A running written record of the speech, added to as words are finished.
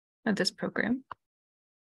of this program.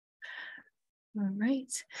 All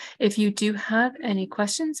right. If you do have any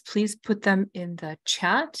questions, please put them in the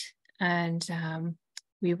chat, and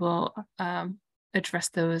we will address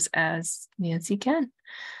those as Nancy can.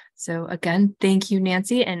 So again, thank you,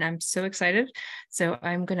 Nancy, and I'm so excited. So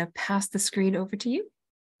I'm going to pass the screen over to you.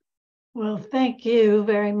 Well, thank you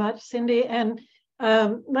very much, Cindy. And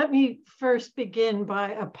let me first begin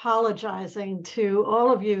by apologizing to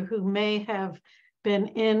all of you who may have been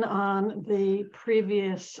in on the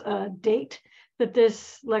previous date that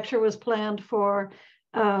this lecture was planned for.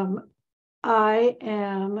 I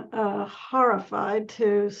am horrified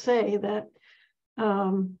to say that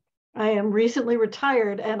I am recently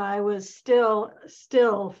retired, and I was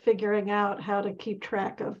still figuring out how to keep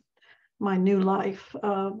track of my new life.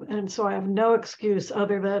 And so I have no excuse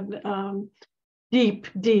other than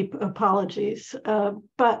deep apologies.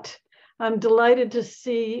 But I'm delighted to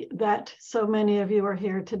see that so many of you are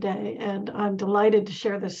here today, and I'm delighted to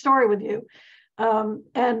share this story with you.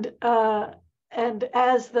 And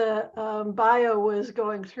as the bio was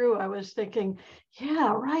going through, I was thinking,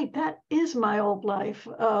 yeah, right, that is my old life.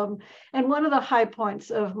 And one of the high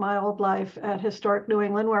points of my old life at Historic New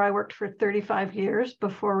England, where I worked for 35 years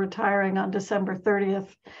before retiring on December 30th,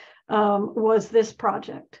 was this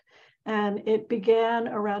project. And it began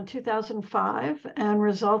around 2005 and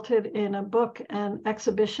resulted in a book and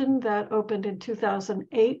exhibition that opened in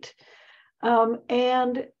 2008.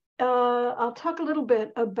 I'll talk a little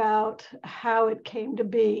bit about how it came to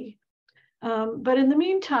be. But in the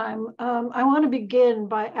meantime, I want to begin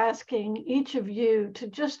by asking each of you to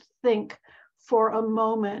just think for a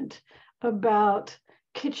moment about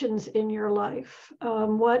kitchens in your life.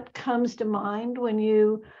 What comes to mind when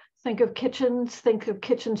you think of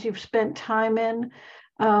kitchens you've spent time in?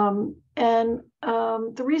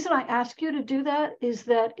 The reason I ask you to do that is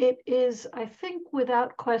that it is, I think,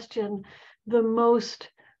 without question, the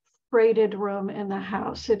most freighted room in the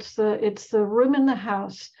house. It's the room in the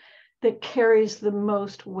house that carries the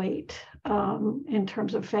most weight in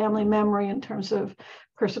terms of family memory, in terms of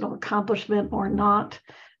personal accomplishment or not.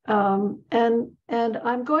 And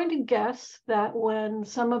I'm going to guess that when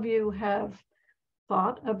some of you have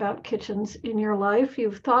thought about kitchens in your life,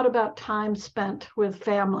 you've thought about time spent with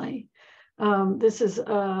family. This is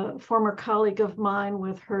a former colleague of mine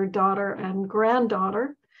with her daughter and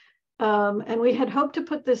granddaughter. And we had hoped to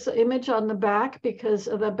put this image on the back because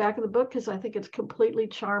of the back of the book, because I think it's completely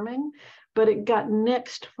charming, but it got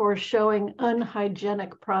nixed for showing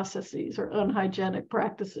unhygienic processes or unhygienic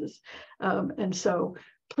practices. And so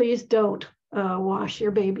please don't wash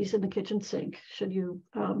your babies in the kitchen sink should you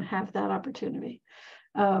have that opportunity.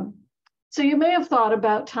 So you may have thought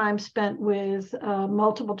about time spent with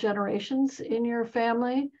multiple generations in your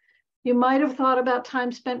family. You might have thought about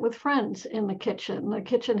time spent with friends in the kitchen. The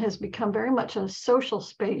kitchen has become very much a social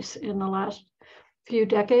space in the last few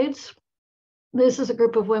decades. This is a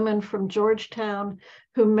group of women from Georgetown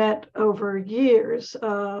who met over years,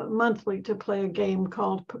 monthly, to play a game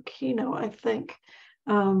called Pokino, I think.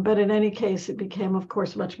 But in any case, it became, of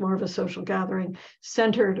course, much more of a social gathering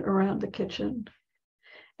centered around the kitchen.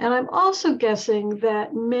 And I'm also guessing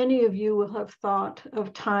that many of you will have thought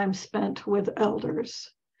of time spent with elders.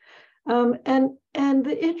 And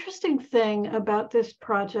the interesting thing about this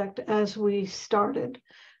project as we started,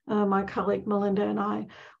 my colleague Melinda and I,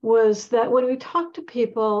 was that when we talked to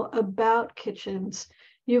people about kitchens,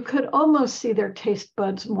 you could almost see their taste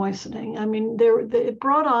buds moistening. I mean, it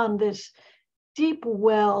brought on this deep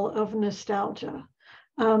well of nostalgia.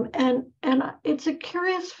 And it's a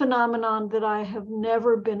curious phenomenon that I have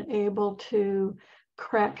never been able to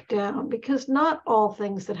crack down, because not all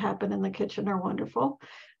things that happen in the kitchen are wonderful.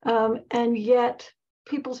 And yet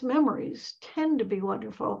people's memories tend to be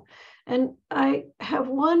wonderful. And I have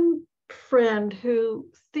one friend who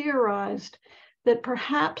theorized that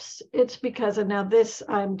perhaps it's because, and now this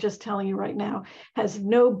I'm just telling you right now, has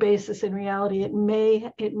no basis in reality. It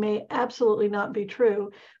may absolutely not be true,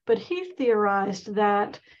 but he theorized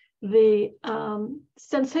that the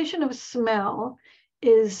sensation of smell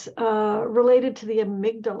is related to the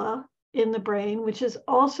amygdala in the brain, which is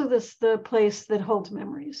also the place that holds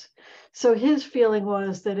memories. So his feeling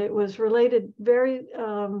was that it was related very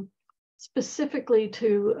specifically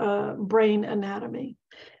to brain anatomy.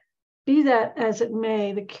 Be that as it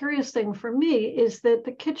may, the curious thing for me is that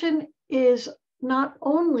the kitchen is not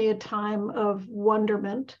only a time of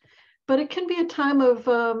wonderment, but it can be a time of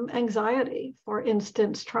anxiety. For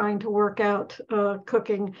instance, trying to work out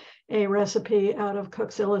cooking a recipe out of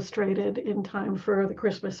Cook's Illustrated in time for the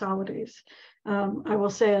Christmas holidays. I will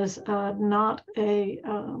say, as not a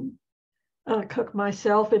cook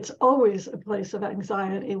myself. It's always a place of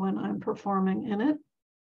anxiety when I'm performing in it.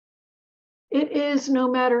 It is, no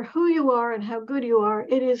matter who you are and how good you are,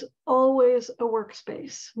 it is always a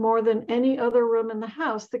workspace. More than any other room in the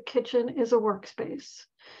house, the kitchen is a workspace.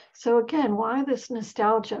 So again, why this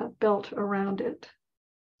nostalgia built around it?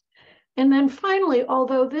 And then finally,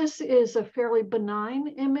 although this is a fairly benign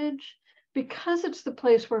image, because it's the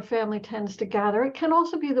place where family tends to gather, it can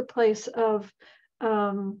also be the place of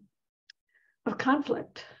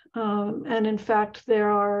conflict. And in fact,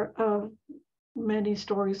 there are many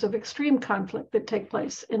stories of extreme conflict that take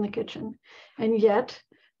place in the kitchen. And yet,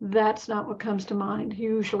 that's not what comes to mind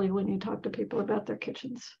usually when you talk to people about their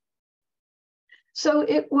kitchens. So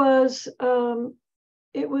it was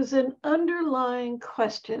an underlying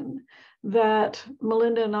question that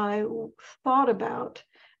Melinda and I thought about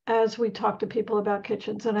as we talked to people about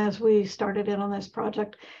kitchens and as we started in on this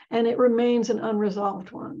project, and it remains an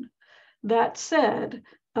unresolved one. That said,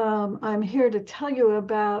 I'm here to tell you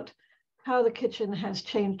about how the kitchen has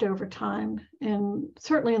changed over time,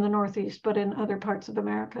 certainly in the Northeast, but in other parts of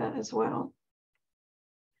America as well.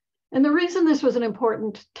 And the reason this was an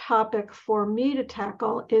important topic for me to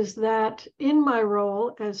tackle is that in my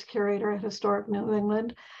role as curator at Historic New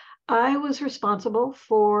England, I was responsible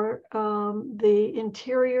for the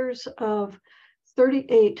interiors of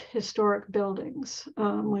 38 historic buildings,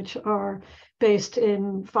 which are based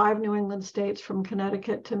in 5 New England states from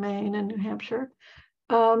Connecticut to Maine and New Hampshire.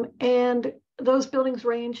 And those buildings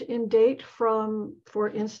range in date from, for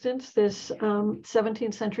instance, this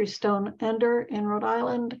 17th-century stone ender in Rhode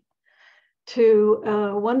Island to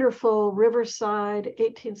a wonderful riverside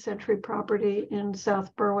 18th-century property in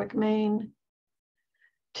South Berwick, Maine,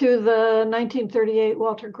 to the 1938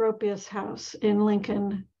 Walter Gropius house in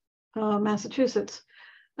Lincoln, Massachusetts.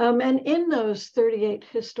 And in those 38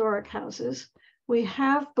 historic houses, we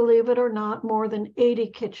have, believe it or not, more than 80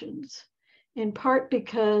 kitchens, in part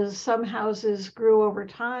because some houses grew over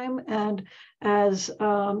time, and as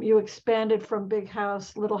you expanded from big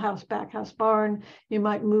house, little house, back house, barn, you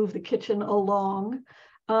might move the kitchen along.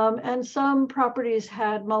 And some properties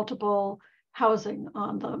had multiple housing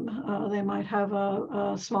on them. They might have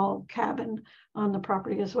a small cabin on the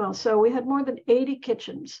property as well. So we had more than 80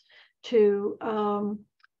 kitchens to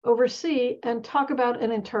oversee and talk about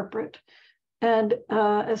and interpret. And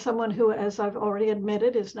as someone who, as I've already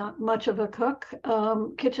admitted, is not much of a cook,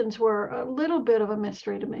 kitchens were a little bit of a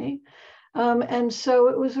mystery to me. And so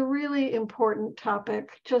it was a really important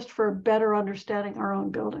topic just for better understanding our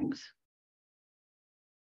own buildings.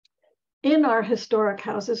 In our historic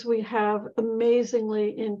houses, we have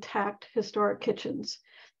amazingly intact historic kitchens.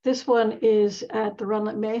 This one is at the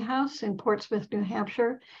Runlet May House in Portsmouth, New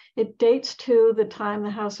Hampshire. It dates to the time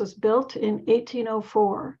the house was built in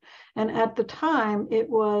 1804. And at the time, it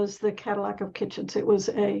was the Cadillac of kitchens. It was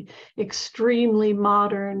an extremely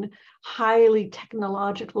modern, highly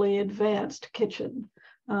technologically advanced kitchen.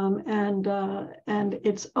 And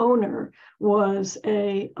its owner was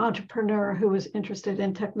an entrepreneur who was interested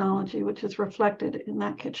in technology, which is reflected in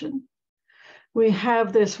that kitchen. We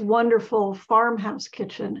have this wonderful farmhouse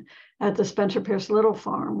kitchen at the Spencer Pierce Little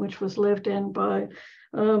Farm, which was lived in by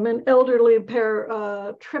an elderly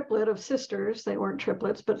triplet of sisters. They weren't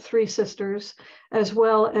triplets, but 3 sisters, as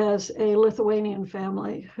well as a Lithuanian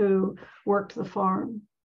family who worked the farm.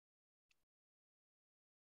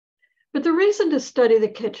 But the reason to study the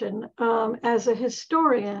kitchen as a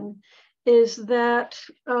historian is that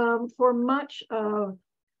for much of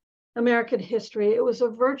American history, it was a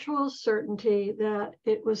virtual certainty that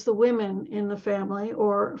it was the women in the family,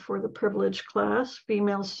 or for the privileged class,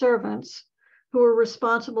 female servants, who were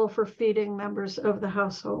responsible for feeding members of the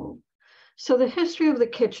household. So the history of the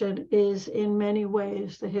kitchen is in many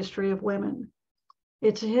ways the history of women.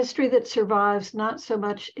 It's a history that survives not so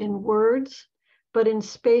much in words, but in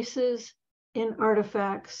spaces, in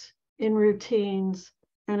artifacts, in routines,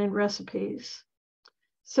 and in recipes.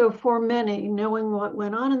 So for many, knowing what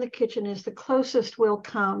went on in the kitchen is the closest we'll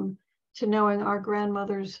come to knowing our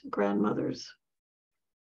grandmother's grandmothers.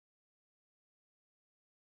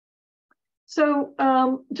 So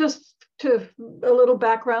just to a little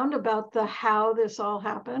background about how this all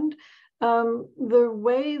happened. The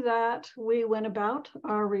way that we went about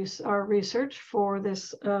our research for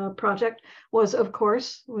this project was, of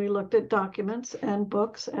course, we looked at documents and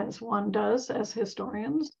books, as one does as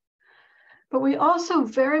historians. But we also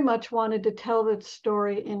very much wanted to tell the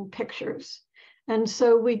story in pictures. And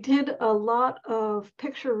so we did a lot of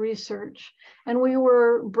picture research, and we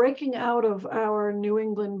were breaking out of our New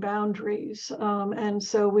England boundaries. And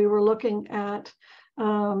so we were looking at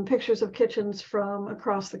pictures of kitchens from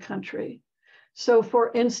across the country. So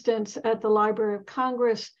for instance, at the Library of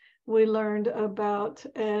Congress, we learned about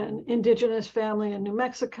an indigenous family in New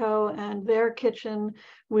Mexico and their kitchen.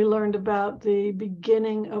 We learned about the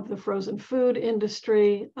beginning of the frozen food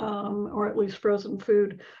industry, or at least frozen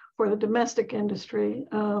food for the domestic industry,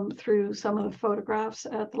 through some of the photographs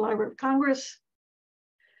at the Library of Congress.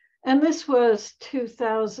 And this was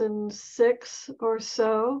 2006 or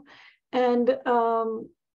so. And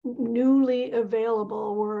newly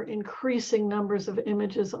available were increasing numbers of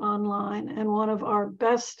images online. And one of our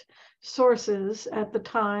best sources at the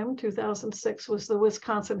time, 2006, was the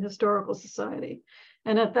Wisconsin Historical Society.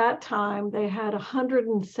 And at that time, they had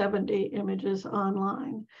 170 images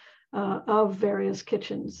online of various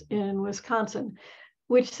kitchens in Wisconsin,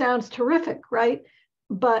 which sounds terrific, right?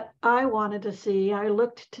 But I wanted to see, I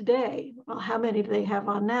looked today, well, how many do they have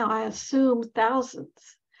on now? I assume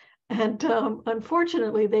thousands. And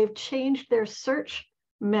unfortunately, they've changed their search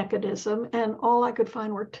mechanism, and all I could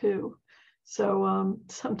find were 2. So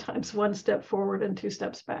sometimes 1 step forward and 2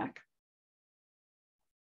 steps back.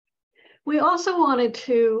 We also wanted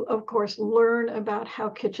to, of course, learn about how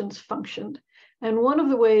kitchens functioned. And one of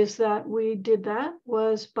the ways that we did that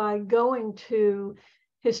was by going to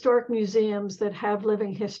historic museums that have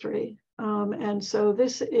living history. And so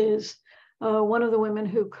this is one of the women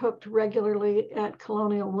who cooked regularly at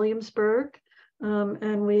Colonial Williamsburg,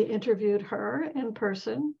 and we interviewed her in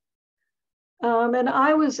person. And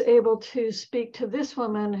I was able to speak to this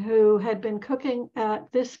woman who had been cooking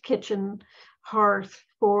at this kitchen hearth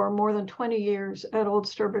for more than 20 years at Old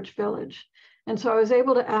Sturbridge Village. And so I was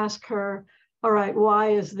able to ask her, all right,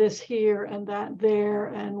 why is this here and that there?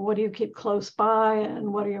 And what do you keep close by?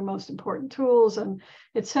 And what are your most important tools, and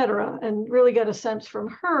et cetera? And really get a sense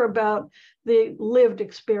from her about the lived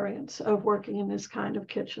experience of working in this kind of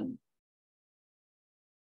kitchen.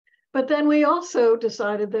 But then we also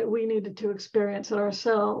decided that we needed to experience it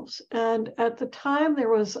ourselves. And at the time, there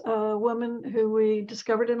was a woman who we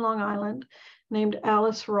discovered in Long Island named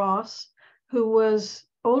Alice Ross, who was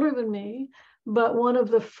older than me, but one of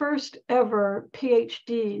the first ever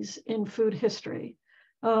PhDs in food history.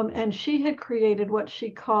 And she had created what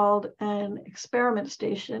she called an experiment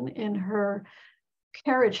station in her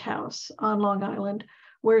carriage house on Long Island,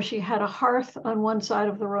 where she had a hearth on one side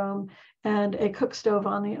of the room and a cook stove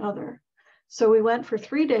on the other. So we went for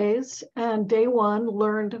 3 days, and day 1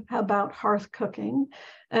 learned about hearth cooking.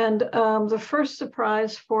 And the first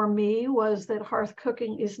surprise for me was that hearth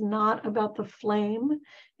cooking is not about the flame,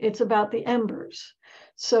 it's about the embers.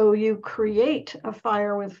 So you create a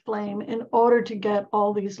fire with flame in order to get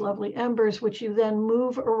all these lovely embers, which you then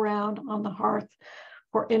move around on the hearth.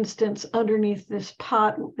 For instance, underneath this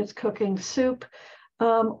pot that's cooking soup,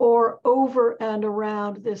 or over and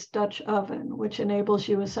around this Dutch oven, which enables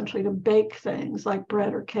you essentially to bake things like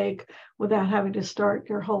bread or cake without having to start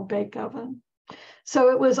your whole bake oven. So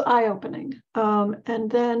it was eye-opening. And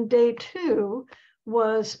then day 2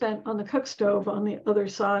 was spent on the cook stove on the other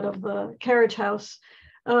side of the carriage house.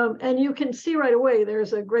 And you can see right away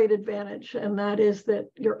there's a great advantage, and that is that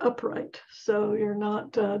you're upright. So you're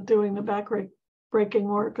not doing the back-breaking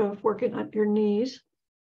work of working on your knees.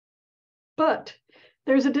 But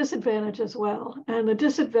there's a disadvantage as well. And the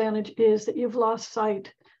disadvantage is that you've lost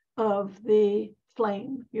sight of the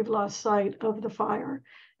flame. You've lost sight of the fire.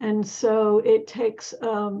 And so it takes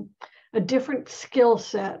a different skill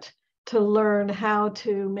set to learn how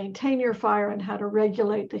to maintain your fire and how to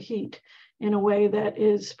regulate the heat in a way that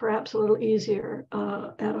is perhaps a little easier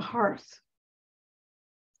at a hearth.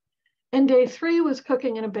 And day 3 was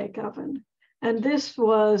cooking in a bake oven. And this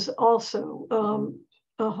was also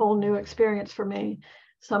a whole new experience for me.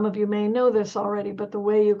 Some of you may know this already, but the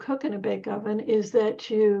way you cook in a bake oven is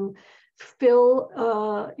that you fill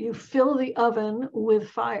the oven with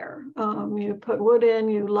fire. You put wood in,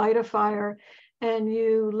 you light a fire, and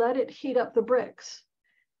you let it heat up the bricks.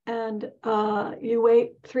 And you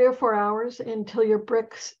wait 3 or 4 hours until your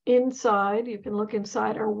bricks inside, you can look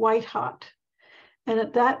inside, are white hot. And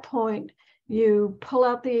at that point, you pull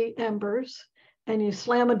out the embers and you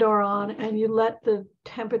slam a door on and you let the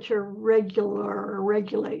temperature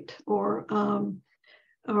regulate or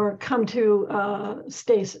come to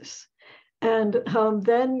stasis. And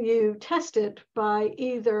then you test it by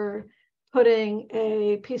either putting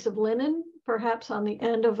a piece of linen, perhaps on the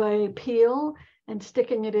end of a peel, and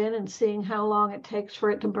sticking it in and seeing how long it takes for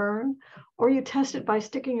it to burn, or you test it by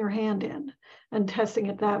sticking your hand in and testing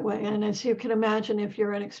it that way. And as you can imagine, if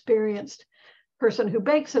you're an experienced person who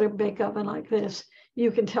bakes at a bake oven like this, you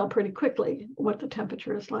can tell pretty quickly what the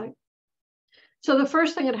temperature is like. So the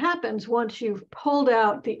first thing that happens once you've pulled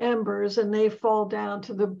out the embers and they fall down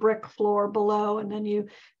to the brick floor below, and then you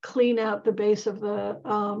clean out the base of the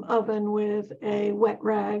oven with a wet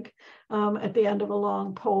rag at the end of a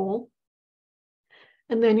long pole.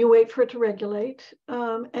 And then you wait for it to regulate.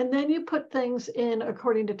 And then you put things in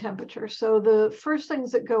according to temperature. So the first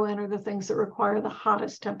things that go in are the things that require the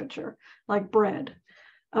hottest temperature, like bread.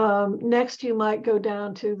 Next, you might go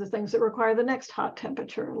down to the things that require the next hot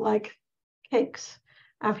temperature, like cakes.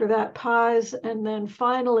 After that, pies. And then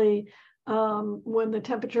finally, when the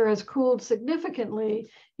temperature has cooled significantly,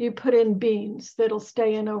 you put in beans that'll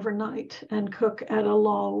stay in overnight and cook at a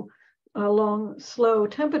long, slow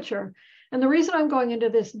temperature. And the reason I'm going into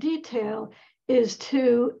this detail is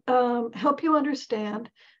to help you understand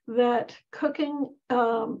that cooking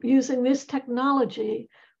using this technology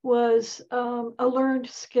was a learned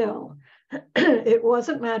skill. It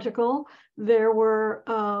wasn't magical. There were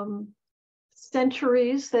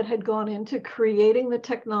centuries that had gone into creating the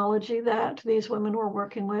technology that these women were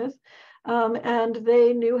working with, and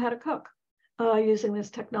they knew how to cook using this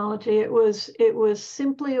technology. It was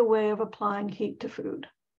simply a way of applying heat to food.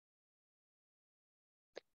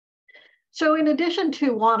 So in addition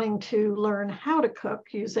to wanting to learn how to cook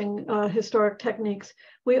using historic techniques,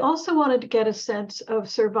 we also wanted to get a sense of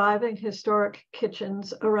surviving historic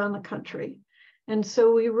kitchens around the country. And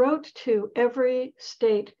so we wrote to every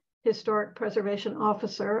state historic preservation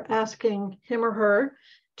officer, asking him or her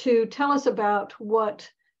to tell us about what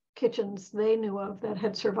kitchens they knew of that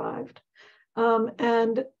had survived.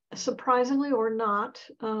 And surprisingly or not,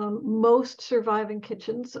 most surviving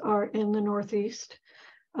kitchens are in the Northeast.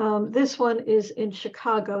 This one is in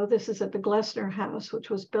Chicago. This is at the Glessner House, which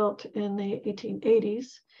was built in the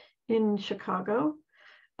 1880s in Chicago.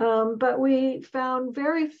 But we found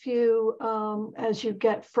very few as you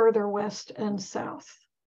get further west and south.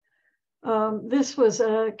 This was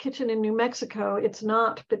a kitchen in New Mexico. It's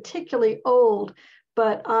not particularly old,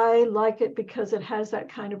 but I like it because it has that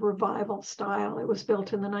kind of revival style. It was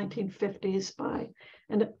built in the 1950s by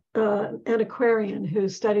an antiquarian who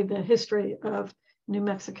studied the history of New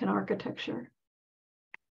Mexican architecture.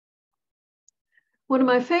 One of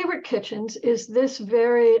my favorite kitchens is this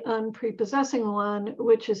very unprepossessing one,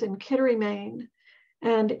 which is in Kittery, Maine.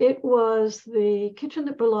 And it was the kitchen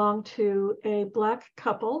that belonged to a Black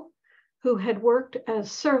couple who had worked as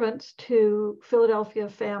servants to Philadelphia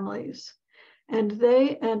families. And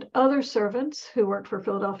they and other servants who worked for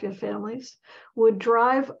Philadelphia families would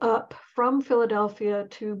drive up from Philadelphia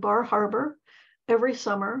to Bar Harbor every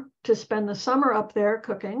summer to spend the summer up there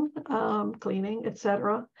cooking, cleaning,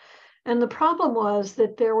 etc. And the problem was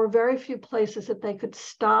that there were very few places that they could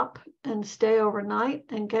stop and stay overnight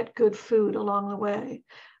and get good food along the way.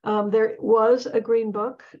 There was a green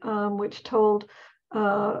book which told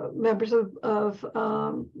members of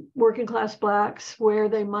working class Blacks where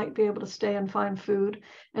they might be able to stay and find food.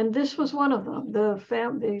 And this was one of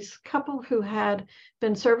them. These couple who had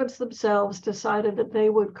been servants themselves decided that they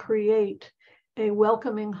would create a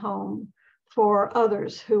welcoming home for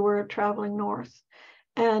others who were traveling north.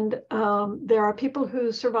 And there are people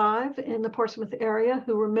who survive in the Portsmouth area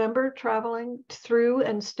who remember traveling through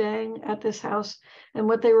and staying at this house. And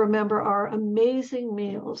what they remember are amazing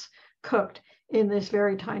meals cooked in this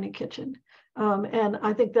very tiny kitchen. And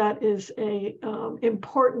I think that is a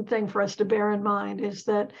important thing for us to bear in mind, is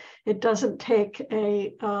that it doesn't take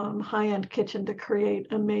a high-end kitchen to create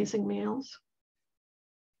amazing meals.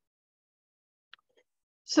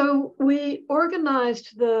 So we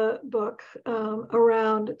organized the book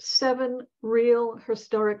around 7 real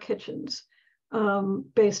historic kitchens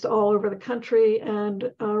based all over the country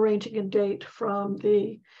and ranging in date from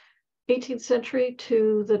the 18th century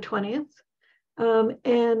to the 20th.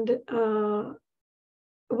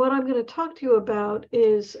 What I'm going to talk to you about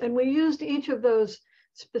is, and we used each of those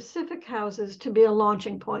specific houses to be a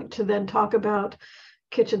launching point to then talk about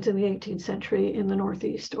kitchens in the 18th century in the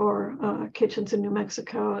Northeast, or kitchens in New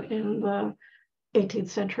Mexico in the 18th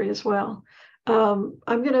century as well. I'm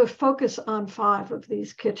going to focus on 5 of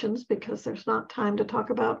these kitchens because there's not time to talk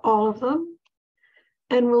about all of them.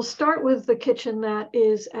 And we'll start with the kitchen that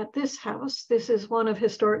is at this house. This is one of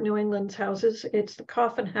Historic New England's houses. It's the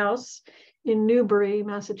Coffin House in Newbury,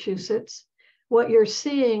 Massachusetts. What you're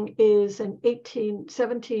seeing is an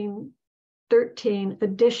 1713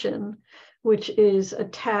 addition, which is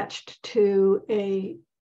attached to a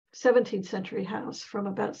 17th century house from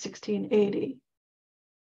about 1680.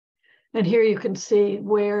 And here you can see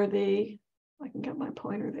where I can get my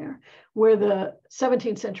pointer there, where the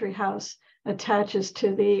 17th century house attaches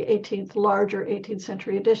to the larger 18th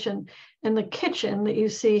century addition. And the kitchen that you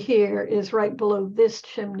see here is right below this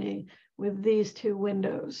chimney, with these two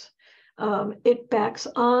windows. It backs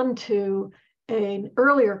onto an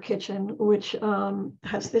earlier kitchen, which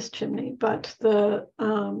has this chimney, but the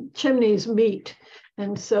chimneys meet.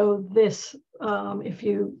 And so this, if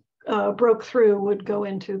you broke through, would go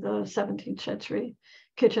into the 17th century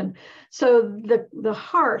kitchen. So the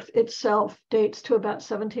hearth itself dates to about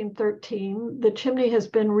 1713. The chimney has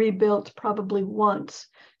been rebuilt probably once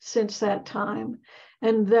since that time.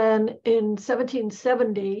 And then in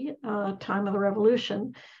 1770, time of the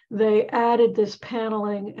Revolution, they added this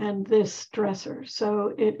paneling and this dresser.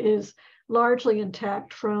 So it is largely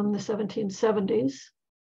intact from the 1770s.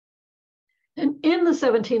 And in the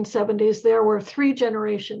 1770s, there were 3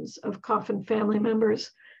 generations of Coffin family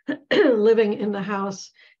members living in the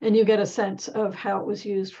house, and you get a sense of how it was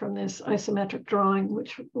used from this isometric drawing,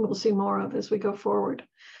 which we'll see more of as we go forward.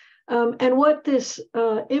 And what this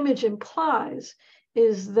image implies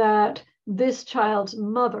is that this child's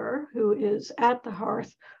mother, who is at the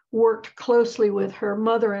hearth, worked closely with her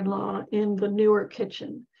mother-in-law in the newer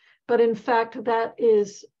kitchen. But in fact, that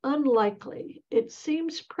is unlikely. It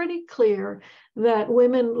seems pretty clear that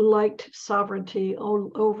women liked sovereignty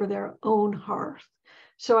over their own hearth.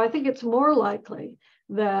 So I think it's more likely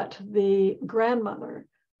that the grandmother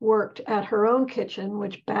worked at her own kitchen,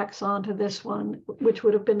 which backs onto this one, which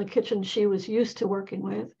would have been the kitchen she was used to working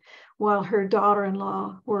with, while her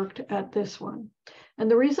daughter-in-law worked at this one. And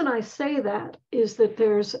the reason I say that is that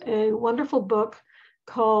there's a wonderful book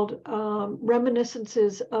called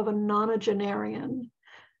Reminiscences of a Nonagenarian.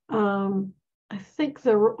 I think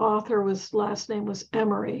the author last name was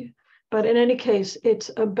Emery, but in any case, it's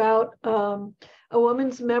about a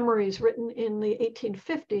woman's memories written in the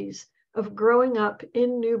 1850s of growing up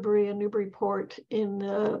in Newbury and Newburyport in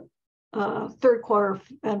the third quarter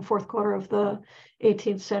and fourth quarter of the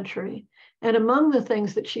 18th century. And among the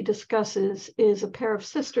things that she discusses is a pair of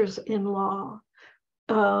sisters-in-law,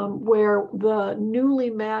 where the newly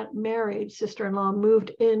married sister-in-law moved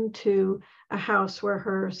into a house where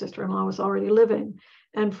her sister-in-law was already living.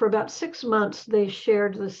 And for about 6 months, they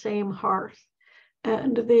shared the same hearth.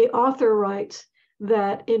 And the author writes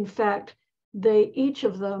that, in fact, each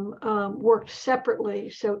of them worked separately.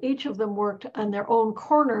 So each of them worked on their own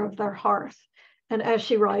corner of their hearth. And as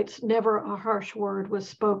she writes, never a harsh word was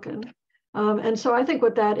spoken. And so I think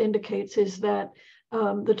what that indicates is that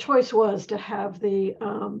the choice was to have the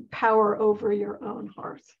power over your own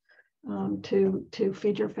hearth to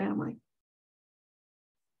feed your family.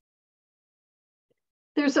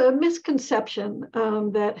 There's a misconception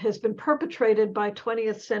that has been perpetrated by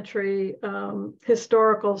 20th century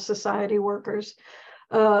historical society workers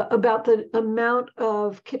about the amount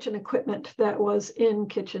of kitchen equipment that was in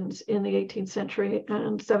kitchens in the 18th century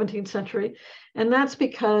and 17th century. And that's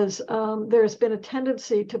because there's been a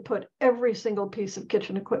tendency to put every single piece of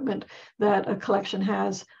kitchen equipment that a collection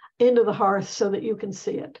has into the hearth so that you can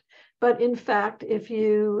see it. But in fact, if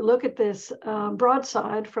you look at this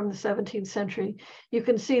broadside from the 17th century, you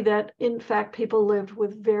can see that, in fact, people lived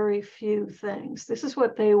with very few things. This is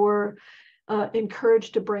what they were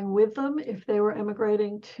encouraged to bring with them if they were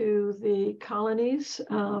emigrating to the colonies.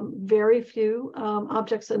 Very few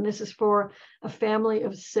objects, and this is for a family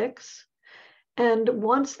of 6. And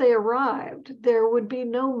once they arrived, there would be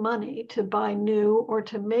no money to buy new or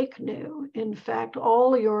to make new. In fact,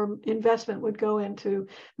 all your investment would go into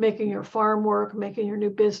making your farm work, making your new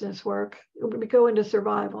business work. It would go into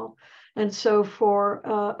survival. And so for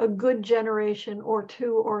a good generation or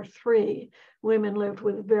 2 or 3, women lived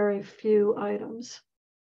with very few items.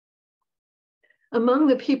 Among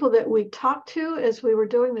the people that we talked to as we were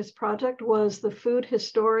doing this project was the food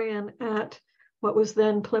historian at what was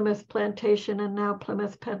then Plymouth Plantation and now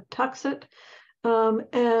Plymouth Patuxent.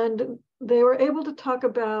 And they were able to talk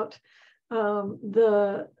about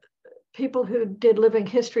the people who did living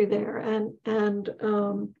history there. And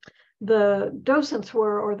the docents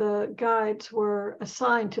or the guides were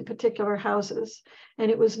assigned to particular houses. And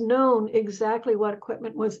it was known exactly what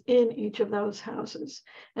equipment was in each of those houses.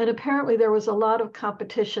 And apparently there was a lot of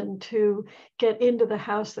competition to get into the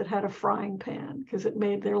house that had a frying pan because it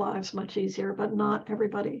made their lives much easier, but not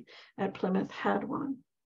everybody at Plymouth had one.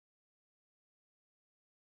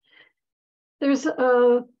 There's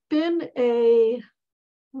been a,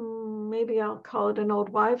 maybe I'll call it an old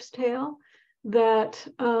wives' tale, that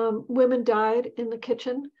women died in the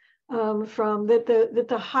kitchen that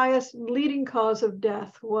the highest leading cause of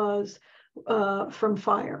death was from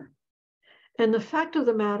fire. And the fact of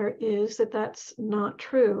the matter is that that's not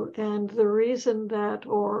true. And the reason that,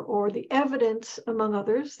 or the evidence, among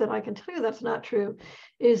others, that I can tell you that's not true,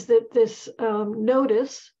 is that this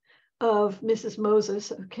notice of Mrs.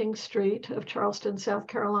 Moses of King Street of Charleston, South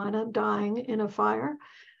Carolina, dying in a fire,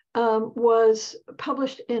 was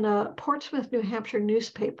published in a Portsmouth, New Hampshire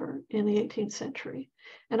newspaper in the 18th century.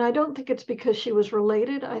 And I don't think it's because she was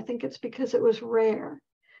related. I think it's because it was rare.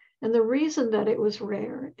 And the reason that it was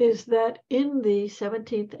rare is that in the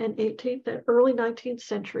 17th and 18th and early 19th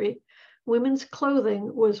century, women's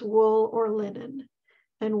clothing was wool or linen.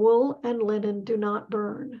 And wool and linen do not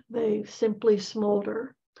burn. They simply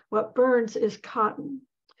smolder. What burns is cotton.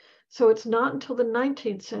 So it's not until the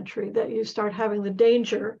 19th century that you start having the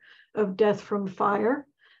danger of death from fire.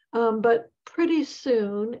 But pretty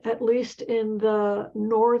soon, at least in the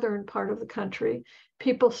northern part of the country,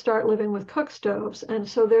 people start living with cook stoves. And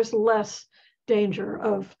so there's less danger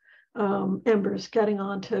of embers getting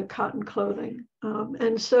onto cotton clothing.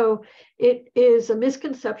 And so it is a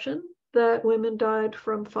misconception that women died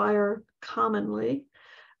from fire commonly,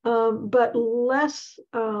 but less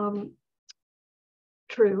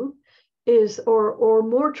true is, or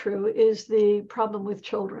more true, is the problem with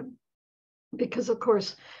children. Because of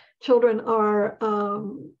course, children are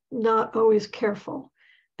not always careful.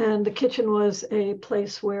 And the kitchen was a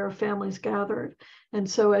place where families gathered. And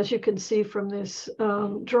so as you can see from this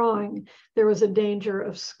drawing, there was a danger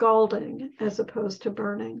of scalding as opposed to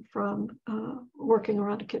burning from working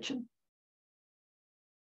around a kitchen.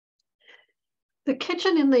 The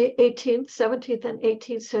kitchen in the 18th, 17th, and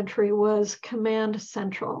 18th century was command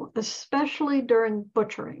central, especially during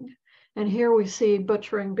butchering. And here we see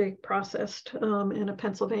butchering being processed in a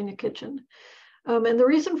Pennsylvania kitchen. And the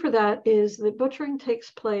reason for that is that butchering takes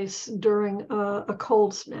place during a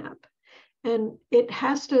cold snap. And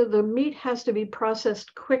the meat has to be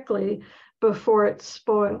processed quickly before it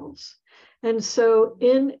spoils. And so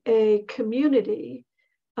in a community,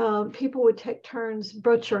 people would take turns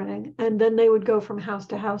butchering, and then they would go from house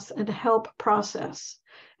to house and help process.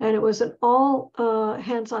 And it was an all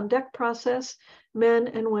hands on deck process. Men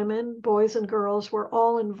and women, boys and girls were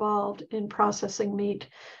all involved in processing meat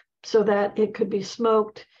so that it could be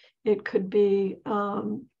smoked, it could be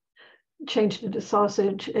changed into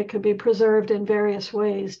sausage, it could be preserved in various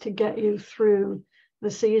ways to get you through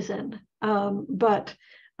the season. But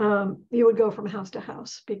you would go from house to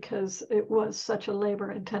house because it was such a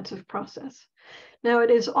labor-intensive process. Now,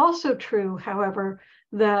 it is also true, however,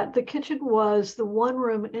 that the kitchen was the one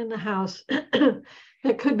room in the house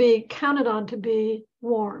that could be counted on to be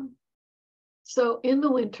warm. So in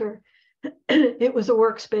the winter, it was a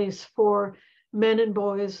workspace for men and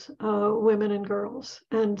boys, women and girls.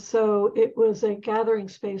 And so it was a gathering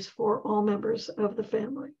space for all members of the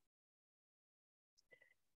family.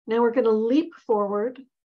 Now we're going to leap forward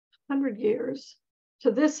 100 years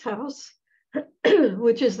to this house,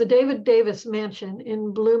 which is the David Davis Mansion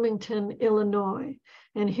in Bloomington, Illinois.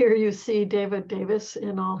 And here you see David Davis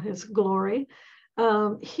in all his glory.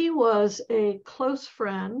 He was a close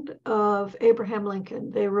friend of Abraham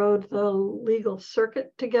Lincoln. They rode the legal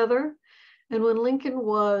circuit together. And when Lincoln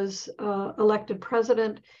was elected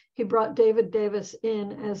president, he brought David Davis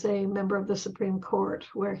in as a member of the Supreme Court,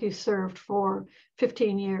 where he served for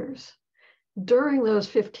 15 years. During those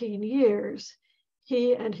 15 years,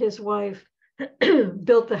 he and his wife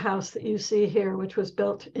built the house that you see here, which was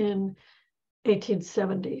built in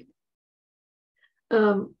 1870.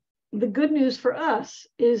 The good news for us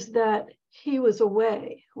is that he was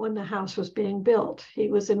away when the house was being built. He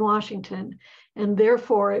was in Washington, and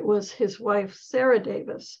therefore it was his wife, Sarah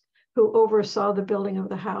Davis, who oversaw the building of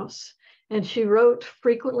the house. And she wrote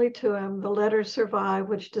frequently to him. The letters survive,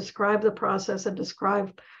 which describe the process and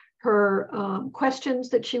describe her questions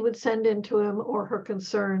that she would send in to him, or her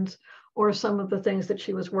concerns, or some of the things that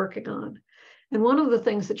she was working on. And one of the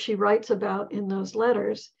things that she writes about in those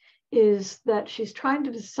letters is that she's trying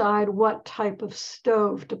to decide what type of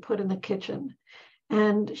stove to put in the kitchen.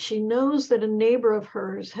 And she knows that a neighbor of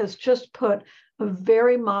hers has just put a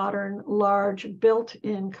very modern, large,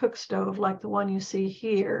 built-in cook stove like the one you see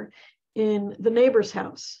here in the neighbor's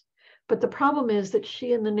house. But the problem is that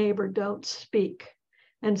she and the neighbor don't speak.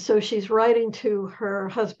 And so she's writing to her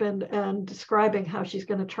husband and describing how she's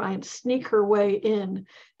going to try and sneak her way in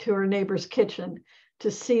to her neighbor's kitchen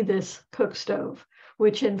to see this cook stove,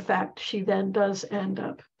 which in fact she then does end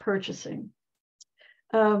up purchasing.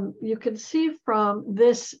 You can see from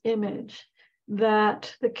this image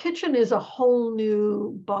that the kitchen is a whole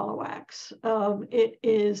new ball of wax.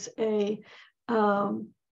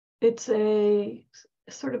 It's a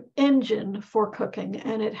sort of engine for cooking,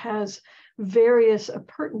 and it has various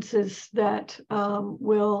appurtenances that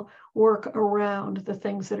will work around the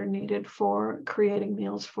things that are needed for creating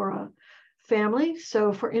meals for a family.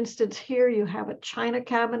 So for instance, here you have a china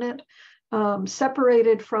cabinet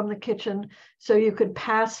separated from the kitchen, so you could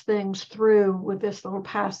pass things through with this little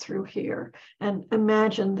pass through here, and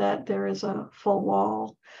imagine that there is a full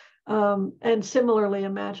wall. And similarly,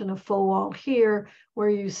 imagine a full wall here where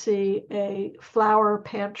you see a flour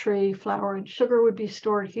pantry, flour and sugar would be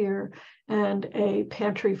stored here, and a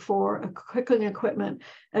pantry for cooking equipment,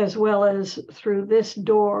 as well as through this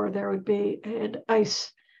door, there would be an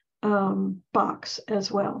ice box as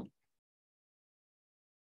well.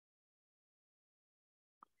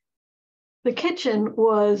 The kitchen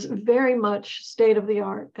was very much state of the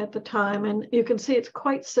art at the time, and you can see it's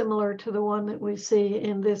quite similar to the one that we see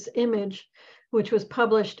in this image, which was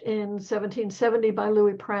published in 1770 by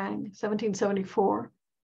Louis Prang,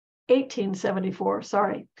 1874,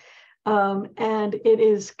 sorry. And it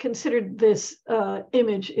is considered, this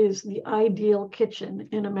image is the ideal kitchen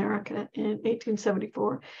in America in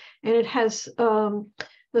 1874. And it has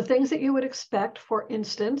the things that you would expect, for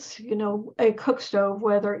instance, you know, a cook stove,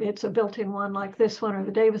 whether it's a built-in one like this one or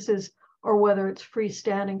the Davis's, or whether it's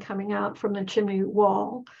freestanding coming out from the chimney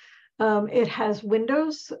wall. It has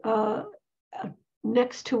windows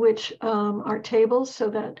next to which are tables so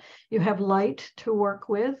that you have light to work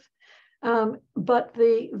with. But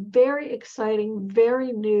the very exciting,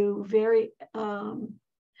 very new, very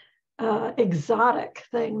exotic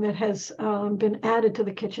thing that has been added to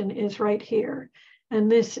the kitchen is right here. And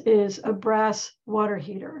this is a brass water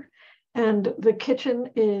heater. And the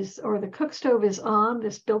kitchen is, or the cook stove is on,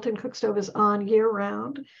 this built-in cook stove is on year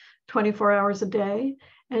round, 24 hours a day.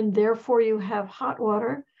 And therefore you have hot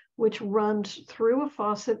water, which runs through a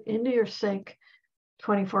faucet into your sink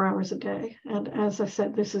 24 hours a day. And as I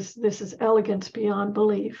said, this is elegance beyond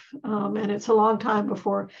belief. And it's a long time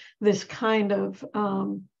before this kind of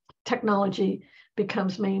technology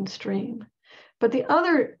becomes mainstream. But the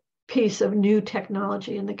other piece of new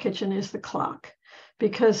technology in the kitchen is the clock,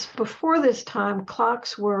 because before this time,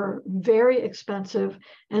 clocks were very expensive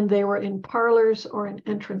and they were in parlors or in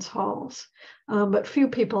entrance halls. But few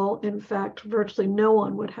people, in fact, virtually no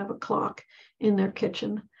one would have a clock in their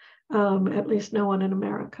kitchen, at least no one in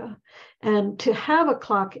America. And to have a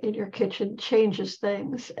clock in your kitchen changes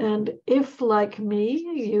things. And if, like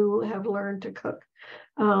me, you have learned to cook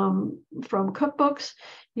from cookbooks,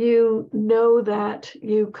 you know that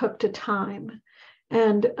you cook to time.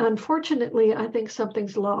 And unfortunately, I think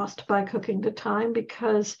something's lost by cooking to time,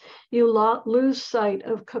 because you lose sight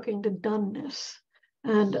of cooking to doneness.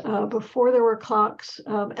 And before there were clocks,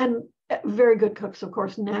 and very good cooks, of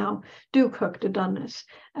course, now do cook to doneness.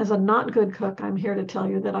 As a not good cook, I'm here to tell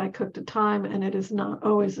you that I cook to time, and it is not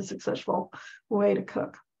always a successful way to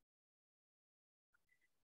cook.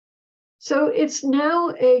 So it's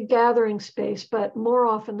now a gathering space, but more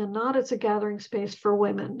often than not, it's a gathering space for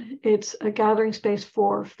women. It's a gathering space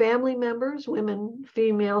for family members, women,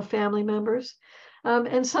 female family members,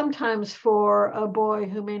 and sometimes for a boy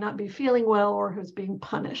who may not be feeling well or who's being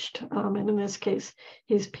punished. And in this case,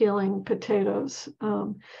 he's peeling potatoes.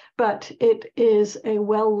 But it is a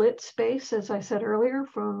well-lit space, as I said earlier,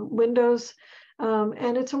 from windows.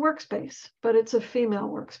 And it's a workspace, but it's a female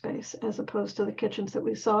workspace as opposed to the kitchens that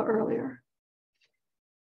we saw earlier.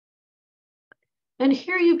 And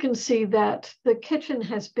here you can see that the kitchen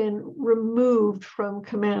has been removed from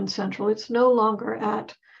command central. It's no longer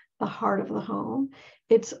at the heart of the home.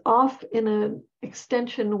 It's off in an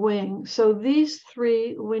extension wing. So these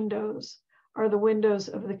three windows are the windows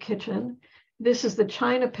of the kitchen. This is the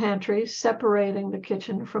china pantry separating the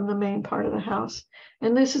kitchen from the main part of the house.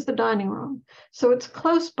 And this is the dining room. So it's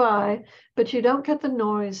close by, but you don't get the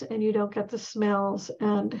noise and you don't get the smells.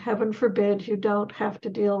 And heaven forbid, you don't have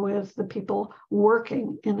to deal with the people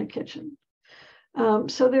working in the kitchen.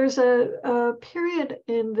 So there's a period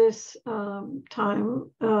in this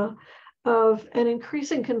time of an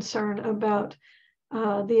increasing concern about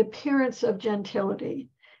the appearance of gentility.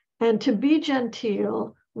 And to be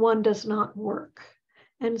genteel, one does not work.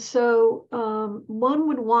 And so one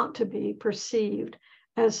would want to be perceived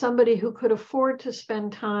as somebody who could afford to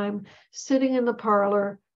spend time sitting in the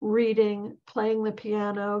parlor, reading, playing the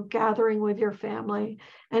piano, gathering with your family,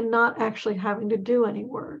 and not actually having to do any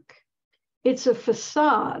work. It's a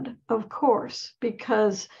facade, of course,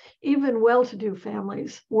 because even well-to-do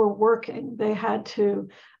families were working. They had to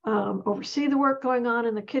oversee the work going on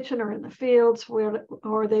in the kitchen or in the fields,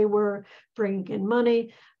 or they were bringing in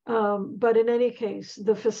money. But in any case,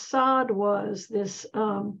 the facade was this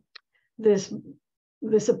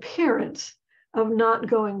appearance of not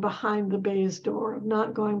going behind the baize door, of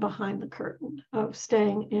not going behind the curtain, of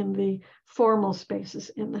staying in the formal spaces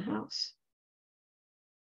in the house.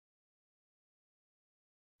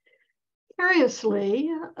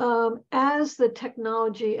 Curiously, as the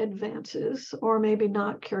technology advances, or maybe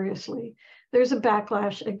not curiously, there's a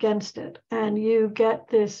backlash against it. And you get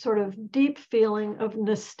this sort of deep feeling of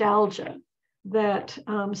nostalgia that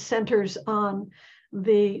centers on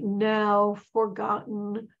the now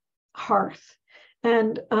forgotten hearth.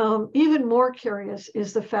 And even more curious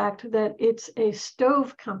is the fact that it's a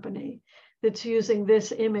stove company that's using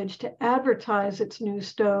this image to advertise its new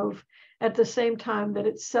stove at the same time that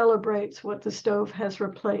it celebrates what the stove has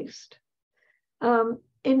replaced.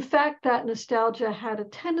 In fact, that nostalgia had a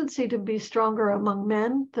tendency to be stronger among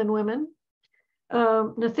men than women.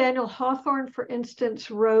 Nathaniel Hawthorne, for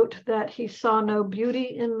instance, wrote that he saw no beauty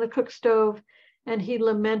in the cook stove, and he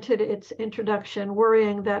lamented its introduction,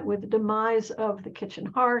 worrying that with the demise of the kitchen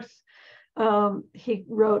hearth, he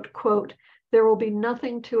wrote, quote, "There will be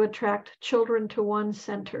nothing to attract children to one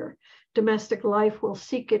center. Domestic life will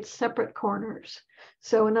seek its separate corners."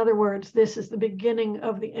 So in other words, this is the beginning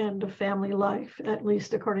of the end of family life, at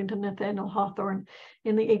least according to Nathaniel Hawthorne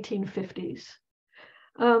in the 1850s.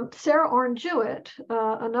 Sarah Orne Jewett,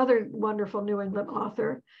 another wonderful New England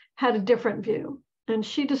author, had a different view. And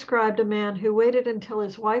she described a man who waited until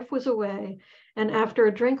his wife was away and after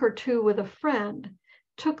a drink or two with a friend,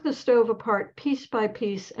 took the stove apart piece by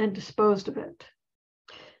piece and disposed of it.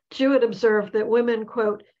 Jewett observed that women,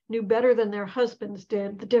 quote, "knew better than their husbands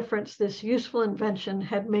did the difference this useful invention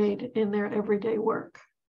had made in their everyday work."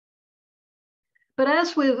 But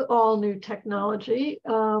as with all new technology,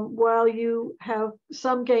 while you have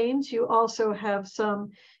some gains, you also have some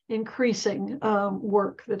increasing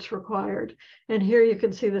work that's required. And here you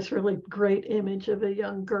can see this really great image of a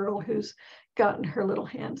young girl who's gotten her little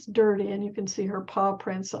hands dirty, and you can see her paw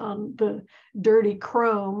prints on the dirty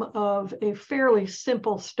chrome of a fairly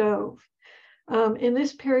simple stove. In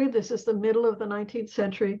this period, this is the middle of the 19th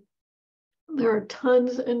century, there are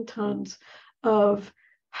tons and tons of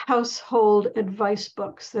household advice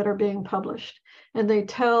books that are being published. And they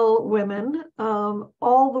tell women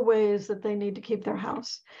all the ways that they need to keep their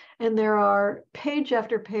house. And there are page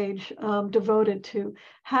after page devoted to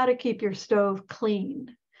how to keep your stove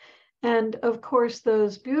clean. And of course,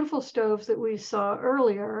 those beautiful stoves that we saw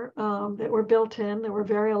earlier that were built in, that were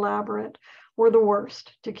very elaborate, were the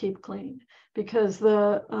worst to keep clean because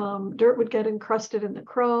the dirt would get encrusted in the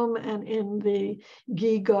chrome and in the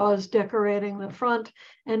gauze decorating the front.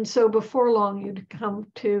 And so before long, you'd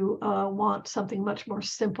come to want something much more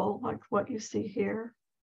simple like what you see here.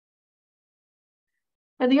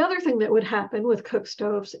 And the other thing that would happen with cook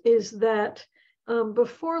stoves is that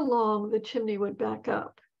before long, the chimney would back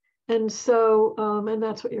up. And so, and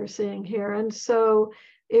that's what you're seeing here. And so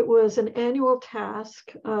it was an annual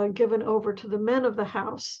task given over to the men of the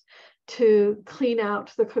house to clean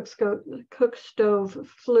out the cook stove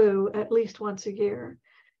flue at least once a year.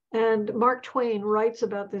 And Mark Twain writes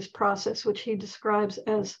about this process, which he describes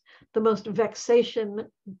as the most vexatious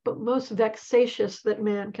that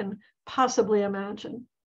man can possibly imagine.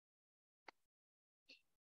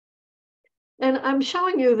 And I'm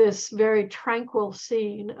showing you this very tranquil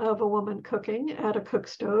scene of a woman cooking at a cook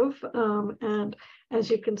stove. And as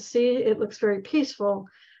you can see, it looks very peaceful.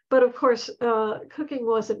 But of course, cooking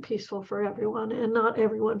wasn't peaceful for everyone, and not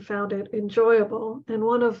everyone found it enjoyable. And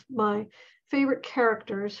one of my favorite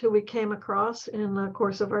characters who we came across in the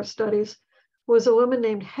course of our studies was a woman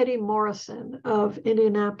named Hetty Morrison of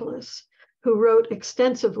Indianapolis, who wrote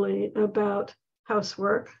extensively about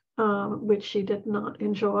housework, which she did not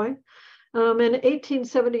enjoy. In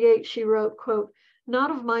 1878, she wrote, quote,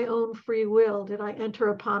 "Not of my own free will did I enter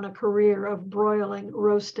upon a career of broiling,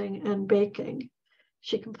 roasting, and baking."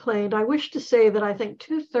 She complained, "I wish to say that I think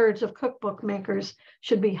 2/3 of cookbook makers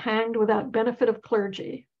should be hanged without benefit of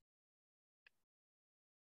clergy."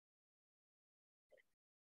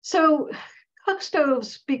 So cook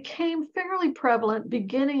stoves became fairly prevalent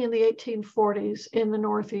beginning in the 1840s in the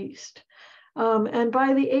Northeast. And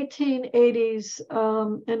by the 1880s,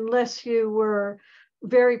 unless you were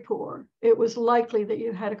very poor, it was likely that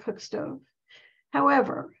you had a cook stove.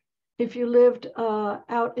 However, if you lived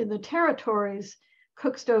out in the territories,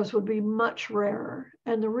 cook stoves would be much rarer.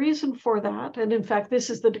 And the reason for that, and in fact, this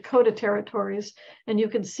is the Dakota Territories, and you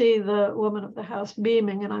can see the woman of the house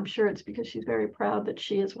beaming, and I'm sure it's because she's very proud that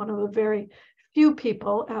she is one of the very few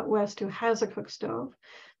people out west who has a cook stove.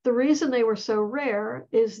 The reason they were so rare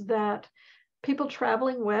is that people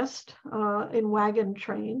traveling west in wagon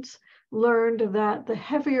trains learned that the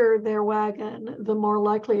heavier their wagon, the more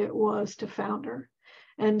likely it was to founder.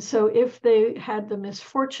 And so if they had the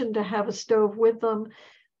misfortune to have a stove with them,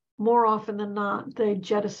 more often than not, they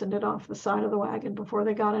jettisoned it off the side of the wagon before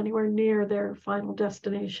they got anywhere near their final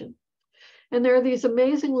destination. And there are these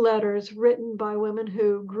amazing letters written by women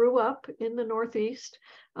who grew up in the Northeast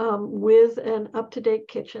with an up-to-date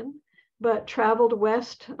kitchen, but traveled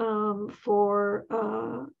west for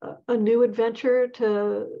a new adventure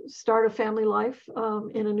to start a family life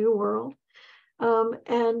in a new world.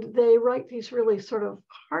 And they write these really sort of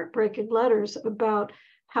heartbreaking letters about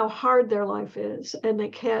how hard their life is, and they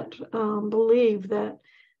can't believe that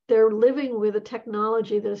they're living with a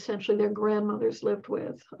technology that essentially their grandmothers lived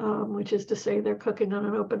with, which is to say they're cooking on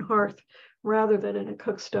an open hearth rather than in a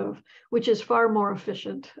cook stove, which is far more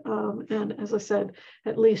efficient. And as I said,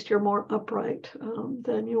 at least you're more upright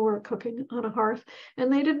than you were cooking on a hearth.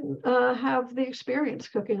 And they didn't have the experience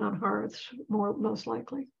cooking on hearths, most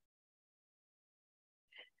likely.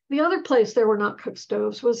 The other place there were not cook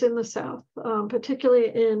stoves was in the South, particularly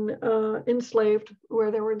in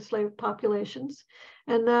where there were enslaved populations.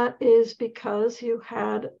 And that is because you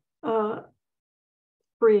had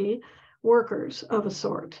free workers of a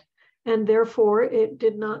sort. And therefore, it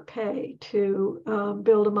did not pay to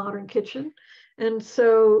build a modern kitchen. And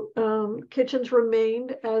so kitchens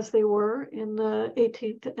remained as they were in the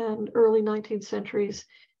 18th and early 19th centuries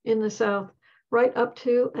in the South, right up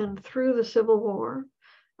to and through the Civil War.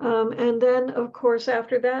 And then, of course,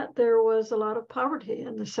 after that, there was a lot of poverty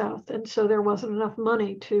in the South. And so there wasn't enough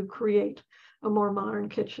money to create a more modern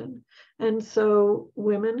kitchen. And so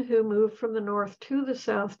women who moved from the North to the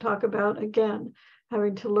South talk about, again,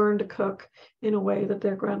 having to learn to cook in a way that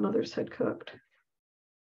their grandmothers had cooked.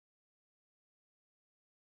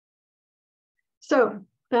 So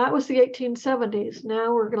that was the 1870s.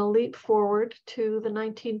 Now we're going to leap forward to the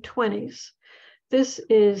 1920s. This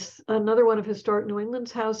is another one of Historic New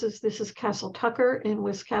England's houses. This is Castle Tucker in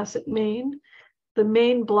Wiscasset, Maine. The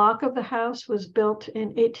main block of the house was built in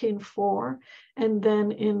 1804, and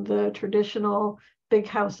then in the traditional big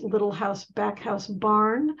house, little house, back house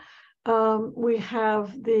barn, we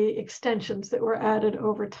have the extensions that were added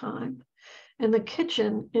over time. And the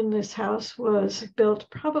kitchen in this house was built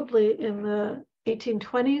probably in the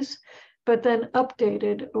 1820s, but then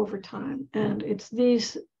updated over time. And it's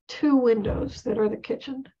these two windows that are the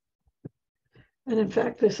kitchen. And in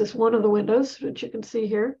fact, this is one of the windows, which you can see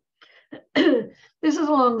here. This is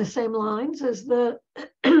along the same lines as the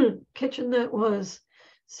kitchen that was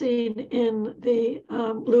seen in the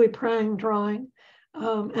Louis Prang drawing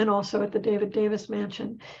and also at the David Davis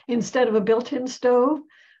mansion. Instead of a built-in stove,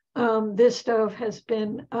 this stove has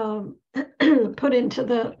been put into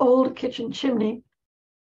the old kitchen chimney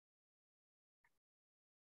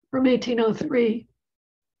from 1803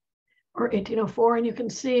 or 1804. And you can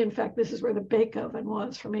see, in fact, this is where the bake oven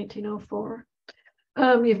was from 1804.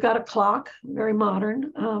 You've got a clock, very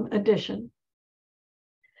modern addition.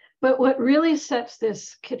 But what really sets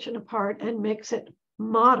this kitchen apart and makes it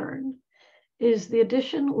modern is the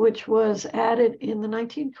addition which was added in the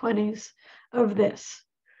 1920s of this.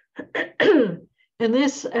 And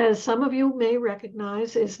this, as some of you may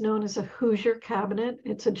recognize, is known as a Hoosier cabinet.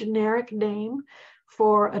 It's a generic name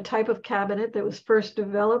for a type of cabinet that was first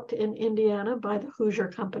developed in Indiana by the Hoosier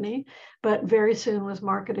Company, but very soon was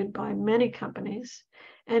marketed by many companies.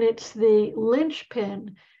 And it's the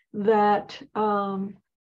linchpin that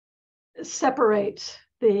separates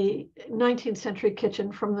the 19th century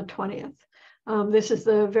kitchen from the 20th. This is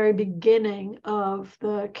the very beginning of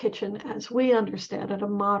the kitchen as we understand it, a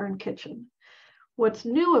modern kitchen. What's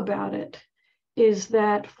new about it is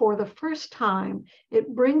that for the first time,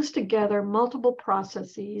 it brings together multiple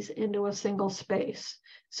processes into a single space.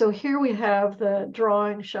 So here we have the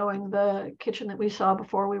drawing showing the kitchen that we saw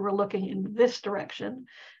before. We were looking in this direction,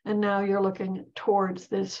 and now you're looking towards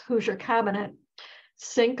this Hoosier cabinet.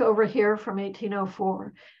 Sink over here from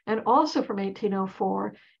 1804. And also from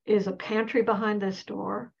 1804 is a pantry behind this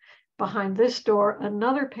door. Behind this door,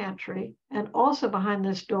 another pantry, and also behind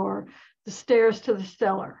this door, the stairs to the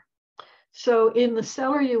cellar. So in the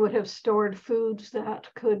cellar, you would have stored foods that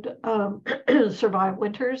could survive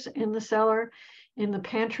winters in the cellar. In the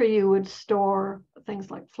pantry, you would store things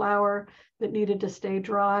like flour that needed to stay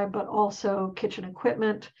dry, but also kitchen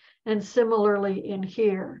equipment, and similarly in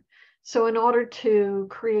here. So in order to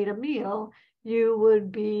create a meal, you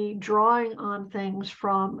would be drawing on things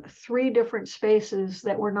from 3 different spaces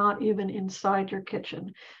that were not even inside your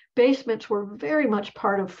kitchen. Basements were very much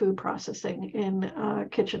part of food processing in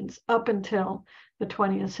kitchens up until the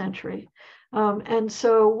 20th century. And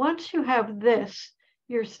so once you have this,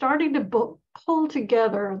 you're starting to pull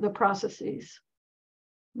together the processes.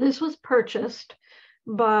 This was purchased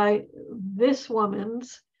by this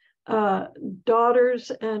woman's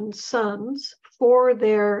daughters and sons for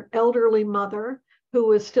their elderly mother, who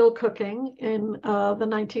was still cooking in the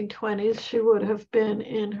 1920s. She would have been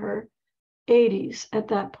in her 80s at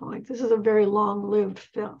that point. This is a very long-lived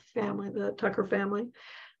family, the Tucker family.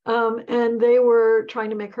 And they were trying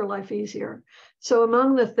to make her life easier. So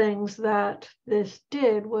among the things that this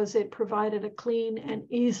did was it provided a clean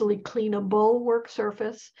and easily cleanable work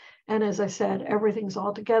surface. And as I said, everything's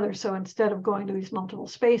all together. So instead of going to these multiple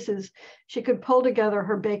spaces, she could pull together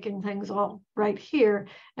her baking things all right here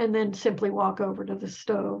and then simply walk over to the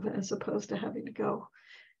stove as opposed to having to go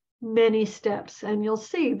many steps. And you'll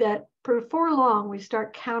see that before long, we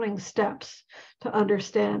start counting steps to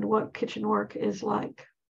understand what kitchen work is like.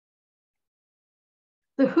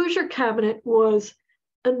 The Hoosier cabinet was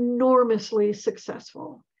enormously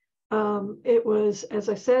successful. It was, as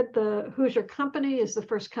I said, the Hoosier Company is the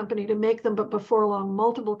first company to make them, but before long,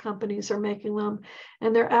 multiple companies are making them.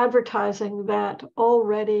 And they're advertising that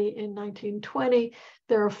already in 1920,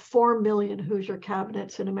 there are 4 million Hoosier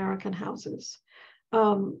cabinets in American houses.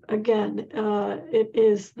 Again, it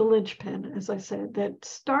is the linchpin, as I said, that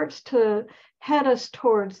starts to head us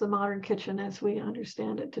towards the modern kitchen as we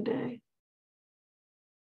understand it today.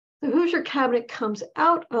 The Hoosier cabinet comes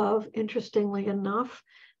out of, interestingly enough,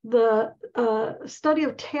 the study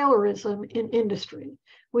of Taylorism in industry,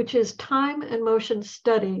 which is time and motion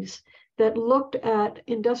studies that looked at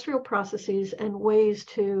industrial processes and ways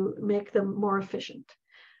to make them more efficient.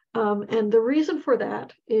 And the reason for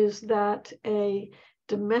that is that a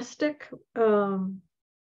domestic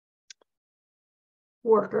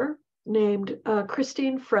worker named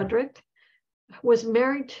Christine Frederick was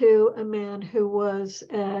married to a man who was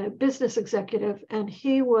a business executive, and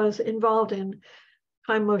he was involved in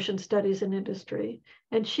time motion studies in industry.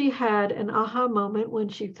 And she had an aha moment when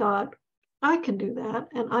she thought, I can do that,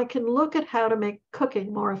 and I can look at how to make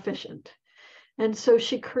cooking more efficient. And so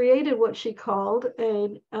she created what she called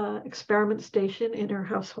an experiment station in her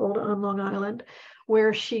household on Long Island,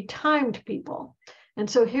 where she timed people. And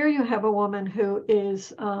so here you have a woman who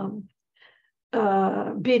is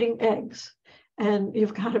beating eggs. And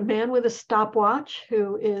you've got a man with a stopwatch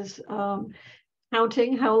who is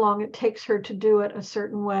counting how long it takes her to do it a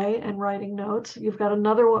certain way and writing notes. You've got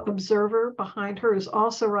another observer behind her who's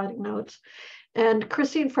also writing notes. And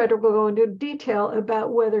Christine Frederick will go into detail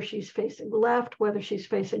about whether she's facing left, whether she's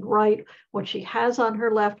facing right, what she has on her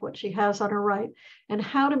left, what she has on her right, and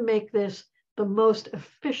how to make this the most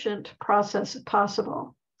efficient process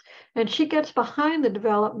possible. And she gets behind the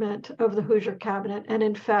development of the Hoosier cabinet. And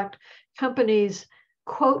in fact, companies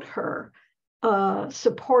quote her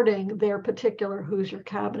supporting their particular Hoosier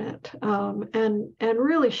cabinet. And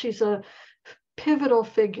really, she's a pivotal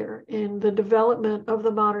figure in the development of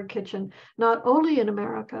the modern kitchen, not only in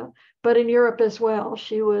America, but in Europe as well.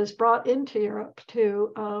 She was brought into Europe to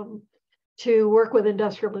work with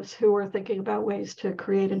industrialists who were thinking about ways to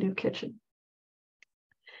create a new kitchen.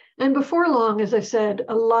 And before long, as I said,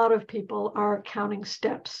 a lot of people are counting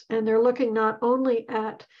steps, and they're looking not only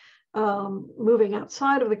at moving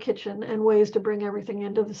outside of the kitchen and ways to bring everything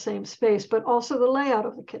into the same space, but also the layout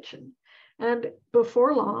of the kitchen. And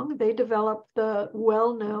before long, they developed the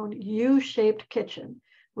well-known U-shaped kitchen,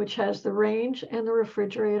 which has the range and the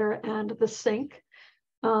refrigerator and the sink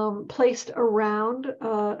placed around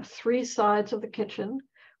 3 sides of the kitchen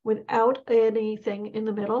without anything in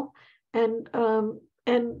the middle,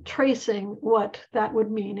 and tracing what that would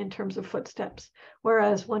mean in terms of footsteps.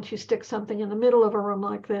 Whereas once you stick something in the middle of a room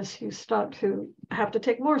like this, you start to have to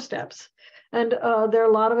take more steps. And there are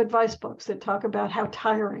a lot of advice books that talk about how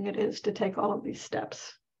tiring it is to take all of these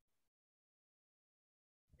steps.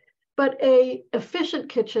 But an efficient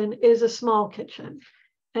kitchen is a small kitchen.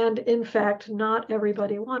 And in fact, not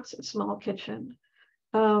everybody wants a small kitchen.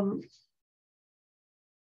 One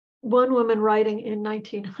woman writing in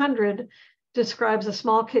 1900 describes a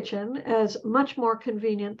small kitchen as much more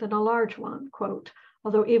convenient than a large one, quote,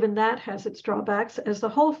 although even that has its drawbacks, as the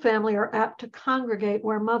whole family are apt to congregate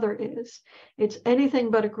where mother is. It's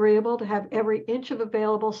anything but agreeable to have every inch of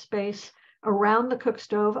available space around the cook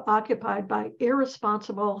stove occupied by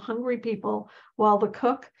irresponsible, hungry people, while the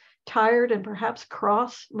cook, tired and perhaps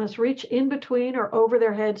cross, must reach in between or over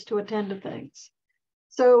their heads to attend to things.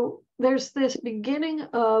 So there's this beginning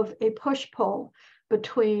of a push-pull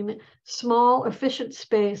between small, efficient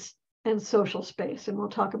space and social space. And we'll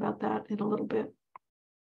talk about that in a little bit.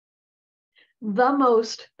 The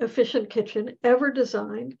most efficient kitchen ever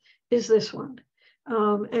designed is this one.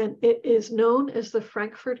 And it is known as the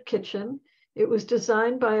Frankfurt kitchen. It was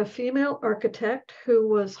designed by a female architect who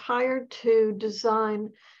was hired to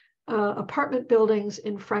design apartment buildings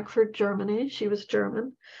in Frankfurt, Germany. She was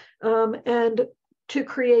German. And to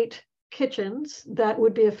create kitchens that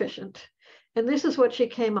would be efficient. And this is what she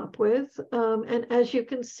came up with. And as you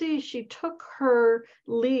can see, she took her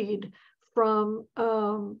lead from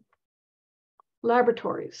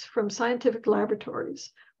laboratories, from scientific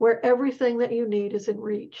laboratories, where everything that you need is in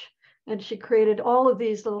reach. And she created all of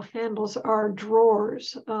these little handles are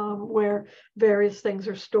drawers where various things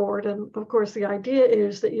are stored. And of course, the idea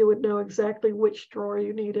is that you would know exactly which drawer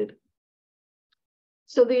you needed.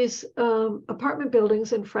 So these apartment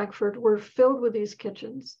buildings in Frankfurt were filled with these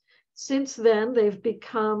kitchens. Since then, they've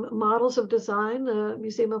become models of design. The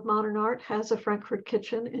Museum of Modern Art has a Frankfurt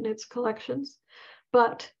kitchen in its collections,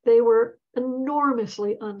 but they were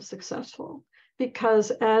enormously unsuccessful because,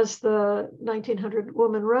 as the 1900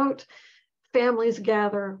 woman wrote, families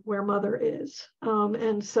gather where mother is.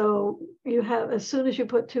 And so you have, as soon as you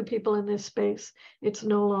put two people in this space, it's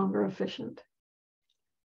no longer efficient.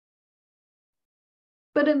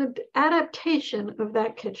 But an adaptation of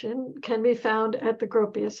that kitchen can be found at the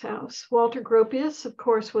Gropius house. Walter Gropius, of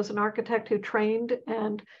course, was an architect who trained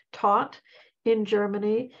and taught in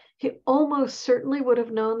Germany. He almost certainly would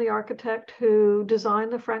have known the architect who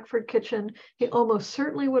designed the Frankfurt kitchen. He almost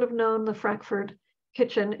certainly would have known the Frankfurt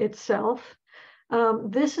kitchen itself.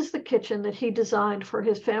 This is the kitchen that he designed for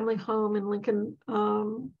his family home in Lincoln,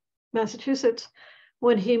 Massachusetts,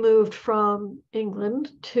 when he moved from England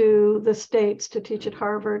to the States to teach at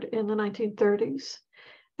Harvard in the 1930s.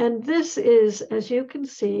 And this is, as you can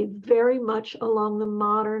see, very much along the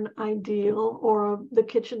modern ideal, or the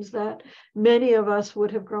kitchens that many of us would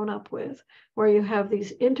have grown up with, where you have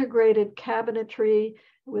these integrated cabinetry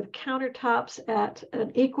with countertops at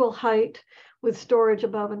an equal height, with storage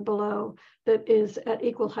above and below that is at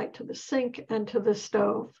equal height to the sink and to the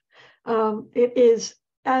stove. It is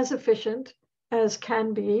as efficient as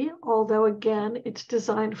can be, although again, it's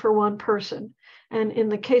designed for one person. And in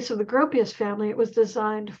the case of the Gropius family, it was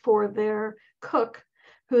designed for their cook,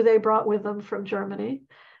 who they brought with them from Germany.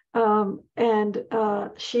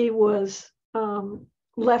 She was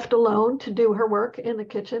left alone to do her work in the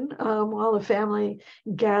kitchen while the family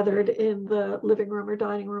gathered in the living room or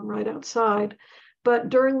dining room right outside. But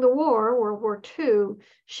during the war, World War II,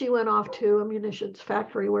 she went off to a munitions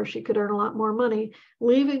factory where she could earn a lot more money,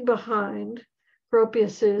 leaving behind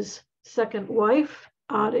Gropius's second wife,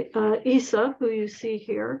 Isa, who you see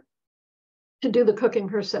here, to do the cooking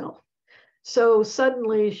herself. So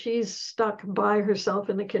suddenly she's stuck by herself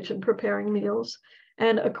in the kitchen preparing meals.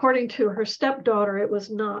 And according to her stepdaughter, it was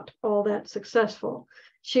not all that successful.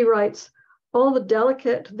 She writes, all the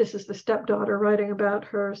delicate, this is the stepdaughter writing about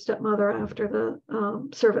her stepmother after the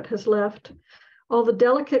servant has left, all the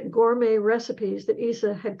delicate gourmet recipes that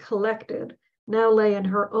Isa had collected now lay in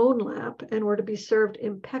her own lap and were to be served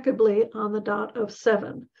impeccably on the dot of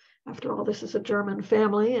 7. After all, this is a German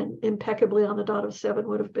family, and impeccably on the dot of 7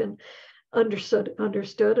 would have been understood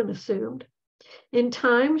and assumed. In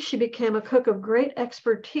time, she became a cook of great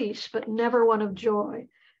expertise, but never one of joy.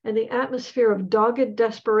 And the atmosphere of dogged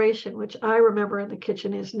desperation, which I remember in the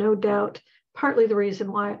kitchen, is no doubt partly the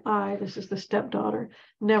reason why this is the stepdaughter,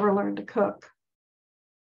 never learned to cook.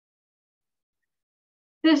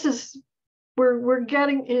 We're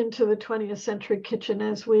getting into the 20th century kitchen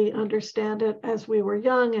as we understand it, as we were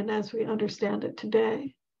young, and as we understand it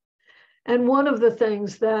today. And one of the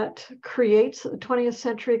things that creates the 20th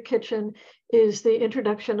century kitchen is the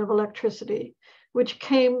introduction of electricity, which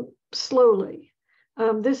came slowly.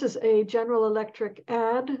 This is a General Electric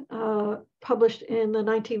ad published in the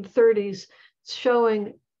 1930s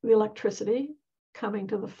showing the electricity coming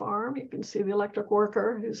to the farm. You can see the electric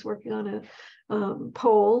worker who's working on a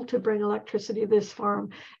pole to bring electricity to this farm.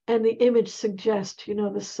 And the image suggests,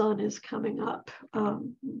 the sun is coming up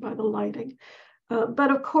by the lighting.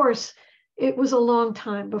 But of course, it was a long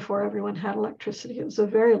time before everyone had electricity. It was a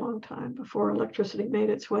very long time before electricity made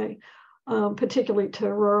its way, particularly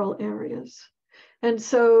to rural areas. And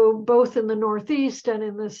so both in the Northeast and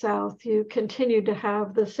in the South, you continued to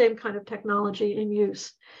have the same kind of technology in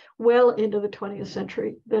use well into the 20th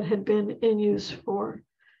century that had been in use for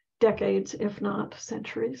decades, if not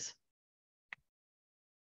centuries.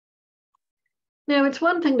 Now, it's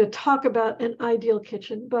one thing to talk about an ideal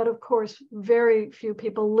kitchen, but of course, very few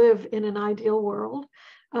people live in an ideal world.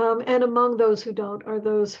 And among those who don't are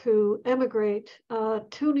those who emigrate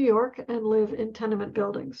to New York and live in tenement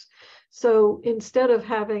buildings. So instead of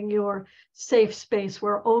having your safe space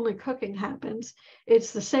where only cooking happens,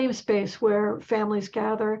 it's the same space where families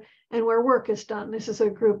gather and where work is done. This is a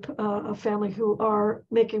group of family who are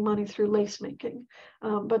making money through lace making,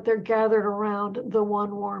 but they're gathered around the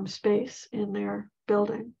one warm space in their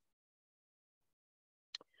building.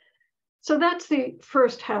 So that's the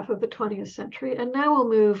first half of the 20th century. And now we'll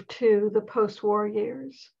move to the post-war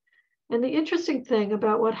years. And the interesting thing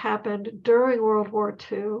about what happened during World War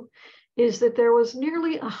II is that there was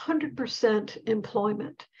nearly 100%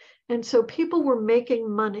 employment. And so people were making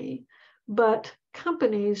money, but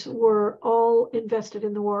companies were all invested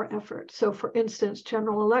in the war effort. So for instance,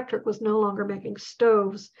 General Electric was no longer making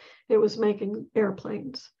stoves, it was making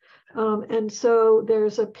airplanes. And so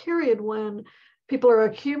there's a period when people are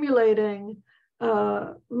accumulating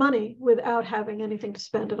money without having anything to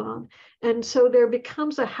spend it on. And so there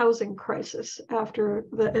becomes a housing crisis after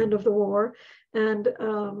the end of the war, and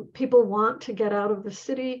people want to get out of the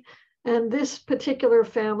city. And this particular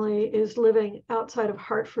family is living outside of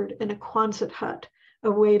Hartford in a Quonset hut,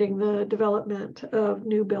 awaiting the development of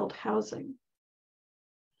new built housing.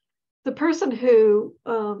 The person who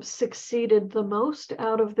succeeded the most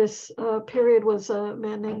out of this period was a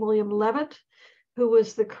man named William Levitt, who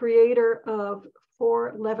was the creator of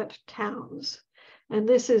 4 Levitt towns. And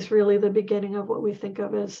this is really the beginning of what we think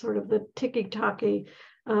of as sort of the ticky-tacky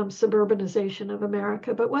suburbanization of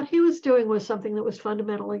America. But what he was doing was something that was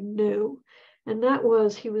fundamentally new. And that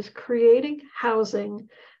was he was creating housing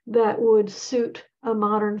that would suit a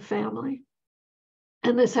modern family.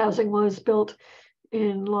 And this housing was built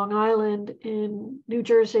in Long Island, in New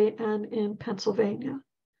Jersey, and in Pennsylvania.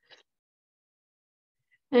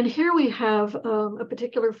 And here we have a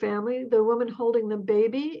particular family. The woman holding the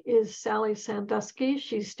baby is Sally Sandusky.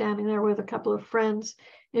 She's standing there with a couple of friends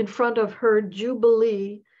in front of her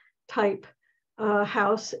Jubilee type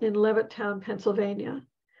house in Levittown, Pennsylvania.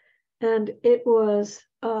 And it was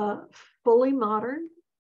fully modern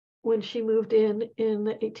when she moved in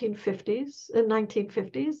the 1850s and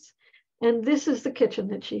 1950s. And this is the kitchen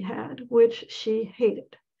that she had, which she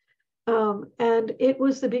hated. And it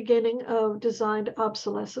was the beginning of designed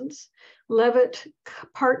obsolescence. Levitt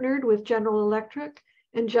partnered with General Electric,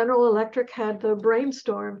 and General Electric had the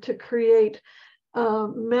brainstorm to create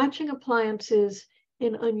matching appliances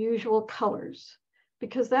in unusual colors,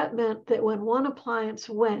 because that meant that when one appliance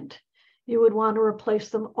went, you would want to replace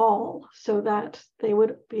them all so that they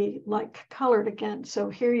would be like colored again. So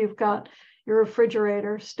here you've got your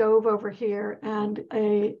refrigerator, stove over here, and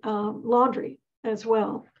a laundry as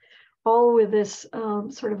well, all with this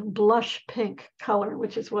sort of blush pink color,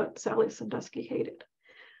 which is what Sally Sandusky hated.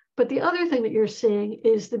 But the other thing that you're seeing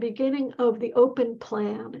is the beginning of the open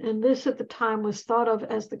plan. And this at the time was thought of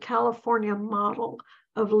as the California model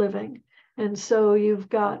of living. And so you've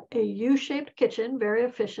got a U-shaped kitchen, very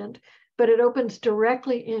efficient, but it opens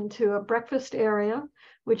directly into a breakfast area,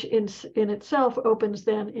 which in itself opens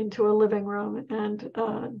then into a living room and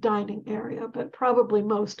dining area. But probably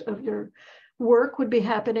most of your work would be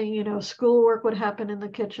happening, school work would happen in the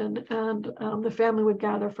kitchen, and the family would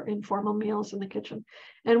gather for informal meals in the kitchen.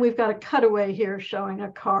 And we've got a cutaway here showing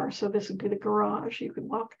a car. So this would be the garage. You can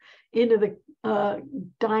walk into the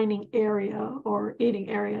dining area or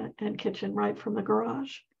eating area and kitchen right from the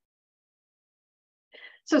garage.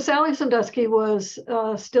 So Sally Sandusky was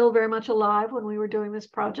still very much alive when we were doing this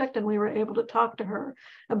project, and we were able to talk to her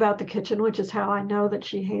about the kitchen, which is how I know that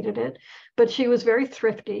she hated it. But she was very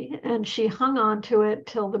thrifty, and she hung on to it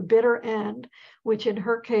till the bitter end, which in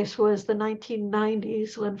her case was the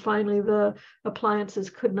 1990s, when finally the appliances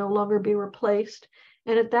could no longer be replaced.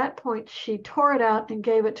 And at that point, she tore it out and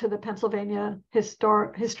gave it to the Pennsylvania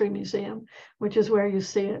History Museum, which is where you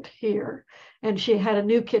see it here. And she had a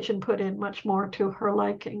new kitchen put in, much more to her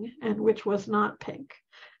liking, and which was not pink.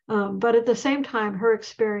 But at the same time, her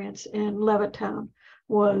experience in Levittown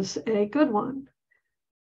was a good one.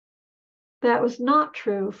 That was not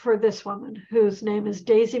true for this woman, whose name is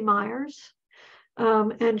Daisy Myers.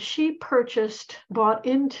 And she bought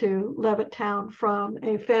into Levittown from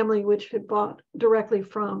a family which had bought directly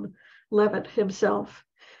from Levitt himself.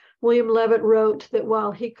 William Levitt wrote that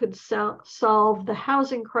while he could solve the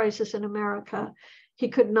housing crisis in America, he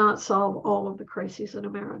could not solve all of the crises in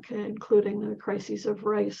America, including the crises of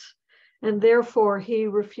race. And therefore, he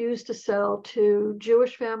refused to sell to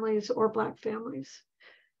Jewish families or Black families.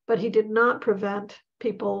 But he did not prevent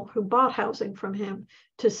people who bought housing from him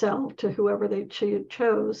to sell to whoever they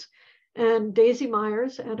chose. And Daisy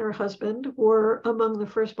Myers and her husband were among the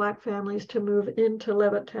first Black families to move into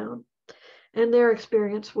Levittown. And their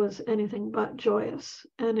experience was anything but joyous.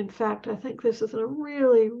 And in fact, I think this is a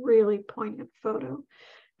really, really poignant photo,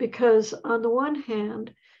 because on the one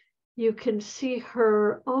hand, you can see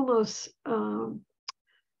her almost,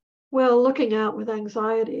 looking out with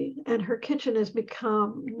anxiety, and her kitchen has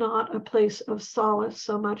become not a place of solace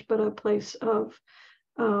so much, but a place of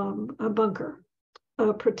a bunker,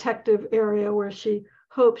 a protective area where she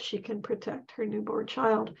hopes she can protect her newborn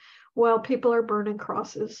child while people are burning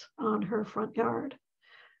crosses on her front yard.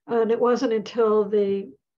 And it wasn't until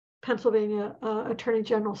the Pennsylvania Attorney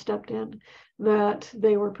General stepped in, that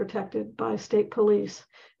they were protected by state police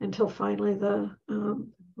until finally the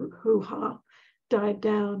hoo-ha died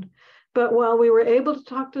down. But while we were able to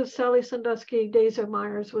talk to Sally Sandusky, Daisy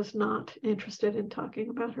Myers was not interested in talking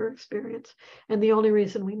about her experience. And the only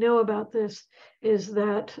reason we know about this is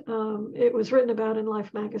that it was written about in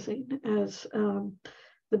Life magazine as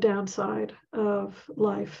the downside of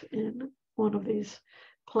life in one of these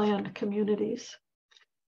planned communities.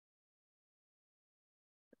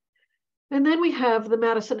 And then we have the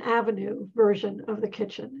Madison Avenue version of the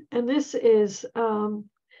kitchen. And this is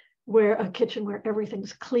where a kitchen where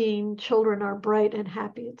everything's clean, children are bright and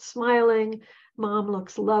happy and smiling. Mom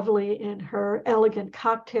looks lovely in her elegant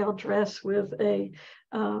cocktail dress with a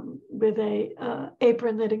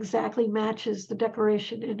apron that exactly matches the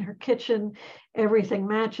decoration in her kitchen. Everything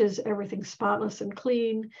matches, everything's spotless and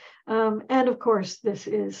clean. And of course, this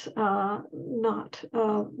is not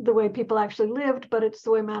the way people actually lived, but it's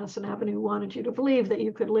the way Madison Avenue wanted you to believe that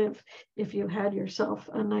you could live if you had yourself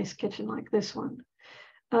a nice kitchen like this one.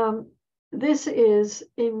 This is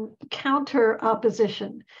in counter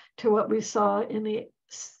opposition to what we saw in the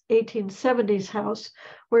 1870s house,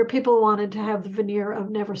 where people wanted to have the veneer of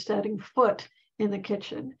never setting foot in the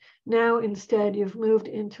kitchen. Now, instead, you've moved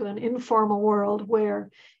into an informal world where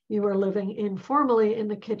you are living informally in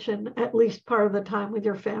the kitchen, at least part of the time with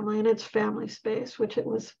your family, and it's family space, which it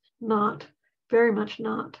was not, very much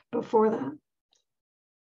not before that.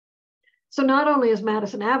 So not only is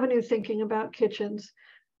Madison Avenue thinking about kitchens,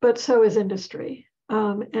 but so is industry.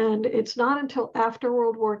 And it's not until after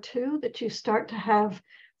World War II that you start to have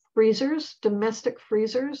freezers, domestic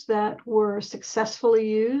freezers that were successfully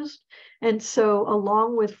used. And so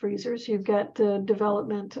along with freezers, you get the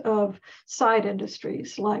development of side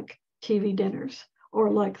industries like TV dinners or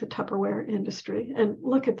like the Tupperware industry. And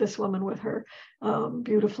look at this woman with her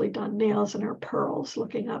beautifully done nails and her pearls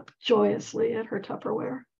looking up joyously at her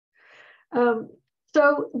Tupperware.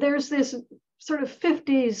 So there's this sort of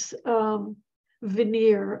 50s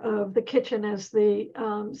veneer of the kitchen as the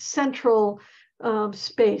central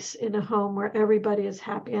space in a home where everybody is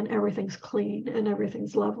happy and everything's clean and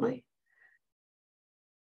everything's lovely.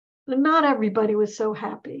 Not everybody was so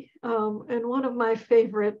happy. And one of my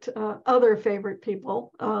favorite, other favorite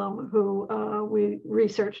people who we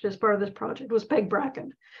researched as part of this project was Peg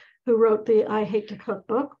Bracken, who wrote the I Hate to Cook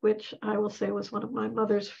book, which I will say was one of my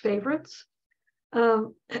mother's favorites.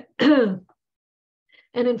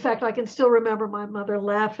 And in fact, I can still remember my mother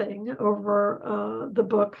laughing over the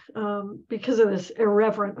book because of this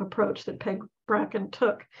irreverent approach that Peg Bracken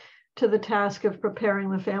took to the task of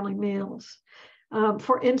preparing the family meals.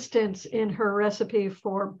 For instance, in her recipe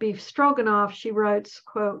for beef stroganoff, she writes,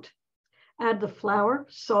 quote, "Add the flour,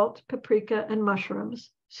 salt, paprika, and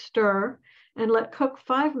mushrooms, stir, and let cook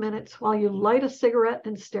 5 minutes while you light a cigarette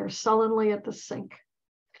and stare sullenly at the sink."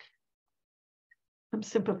 I'm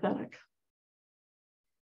sympathetic.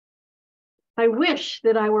 I wish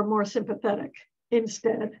that I were more sympathetic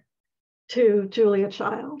instead to Julia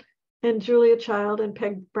Child. And Julia Child and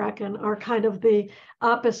Peg Bracken are kind of the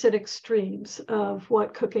opposite extremes of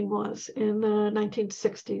what cooking was in the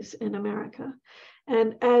 1960s in America.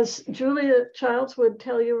 And as Julia Childs would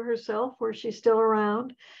tell you herself, were she still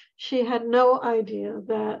around, she had no idea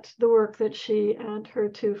that the work that she and her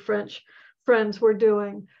two French friends were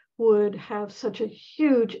doing would have such a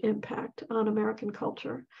huge impact on American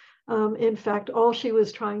culture. In fact, all she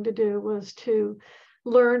was trying to do was to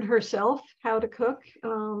learn herself how to cook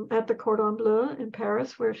at the Cordon Bleu in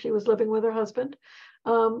Paris, where she was living with her husband,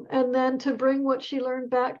 and then to bring what she learned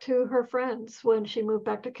back to her friends when she moved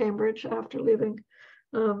back to Cambridge after leaving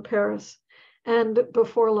Paris. And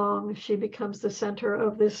before long, she becomes the center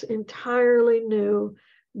of this entirely new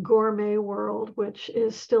gourmet world, which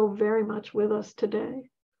is still very much with us today.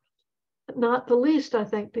 Not the least, I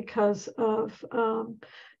think, because of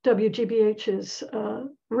WGBH's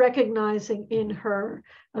recognizing in her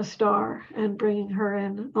a star and bringing her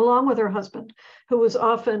in, along with her husband, who was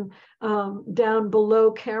often down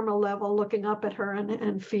below camera level, looking up at her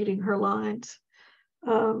and feeding her lines.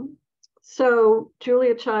 So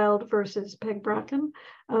Julia Child versus Peg Bracken,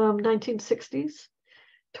 1960s.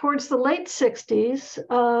 Towards the late 60s,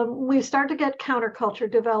 we start to get counterculture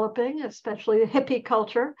developing, especially hippie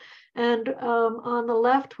culture. And on the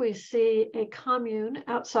left, we see a commune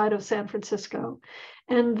outside of San Francisco.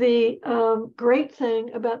 And the great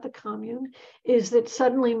thing about the commune is that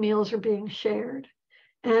suddenly meals are being shared.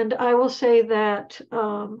 And I will say that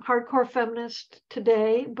hardcore feminists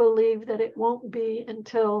today believe that it won't be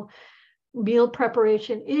until meal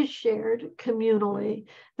preparation is shared communally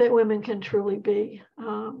that women can truly be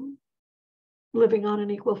living on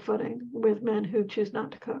an equal footing with men who choose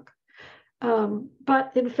not to cook.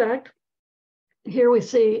 But in fact, here we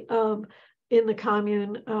see in the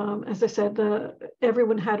commune, as I said,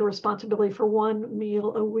 everyone had a responsibility for one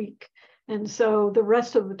meal a week. And so the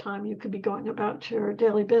rest of the time you could be going about your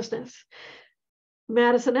daily business.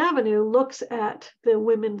 Madison Avenue looks at the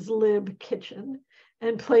women's lib kitchen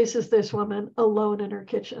and places this woman alone in her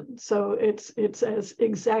kitchen. So it's as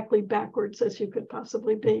exactly backwards as you could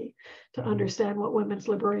possibly be to understand what women's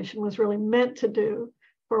liberation was really meant to do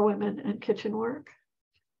for women and kitchen work.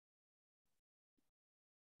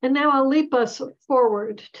 And now I'll leap us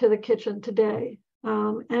forward to the kitchen today.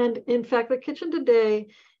 And in fact, the kitchen today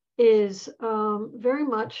is very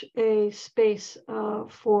much a space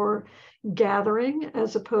for gathering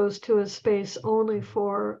as opposed to a space only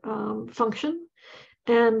for function.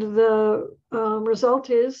 And the result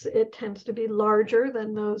is it tends to be larger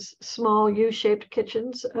than those small U-shaped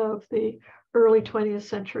kitchens of the early 20th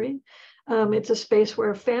century. It's a space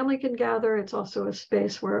where a family can gather. It's also a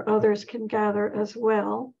space where others can gather as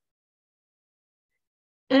well.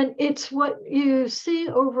 And it's what you see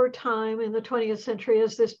over time in the 20th century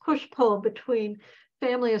as this push-pull between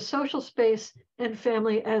family as social space and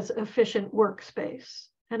family as efficient workspace.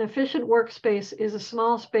 An efficient workspace is a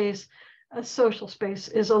small space, a social space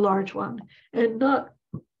is a large one, and not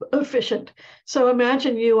efficient. So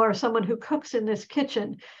imagine you are someone who cooks in this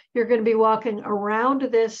kitchen. You're going to be walking around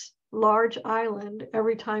this large island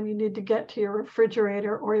every time you need to get to your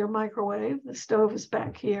refrigerator or your microwave. The stove is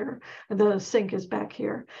back here, the sink is back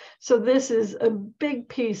here. So this is a big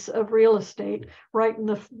piece of real estate right in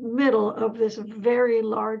the middle of this very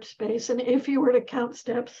large space. And if you were to count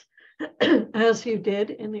steps, as you did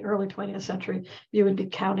in the early 20th century, you would be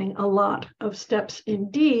counting a lot of steps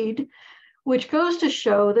indeed, which goes to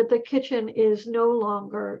show that the kitchen is no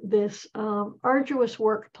longer this arduous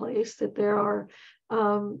workplace, that there are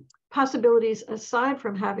possibilities aside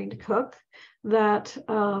from having to cook that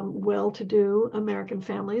well-to-do American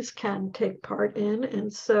families can take part in.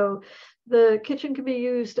 And so the kitchen can be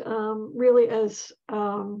used really as,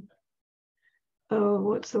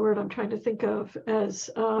 what's the word I'm trying to think of, as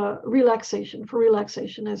relaxation, for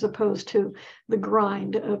relaxation, as opposed to the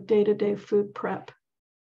grind of day-to-day food prep.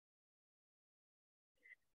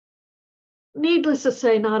 Needless to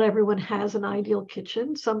say, not everyone has an ideal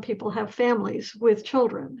kitchen. Some people have families with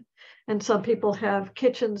children, and some people have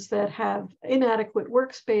kitchens that have inadequate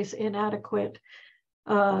workspace, inadequate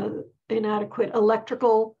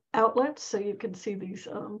electrical outlets. So you can see these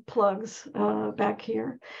plugs back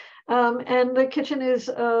here. And the kitchen is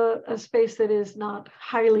a space that is not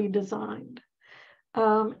highly designed.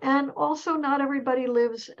 And also not everybody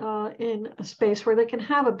lives in a space where they can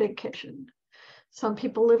have a big kitchen. Some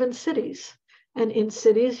people live in cities. And in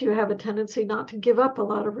cities, you have a tendency not to give up a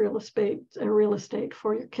lot of real estate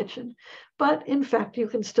for your kitchen. But in fact, you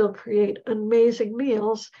can still create amazing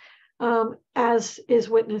meals, as is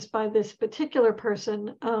witnessed by this particular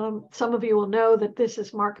person. Some of you will know that this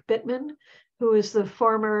is Mark Bittman, who is the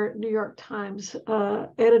former New York Times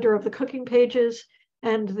editor of the cooking pages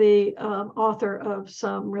and the author of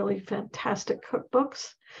some really fantastic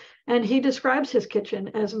cookbooks. And he describes his kitchen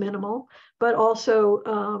as minimal, but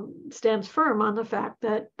also stands firm on the fact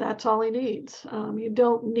that that's all he needs. You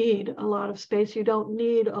don't need a lot of space. You don't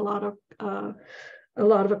need a lot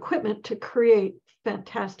of equipment to create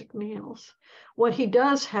fantastic meals. What he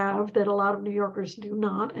does have that a lot of New Yorkers do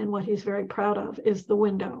not, and what he's very proud of, is the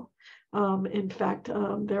window. In fact,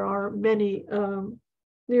 there are many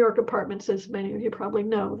New York apartments, as many of you probably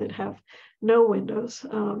know, that have no windows.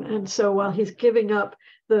 And so while he's giving up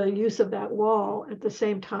the use of that wall, at the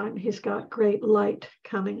same time, he's got great light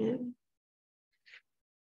coming in.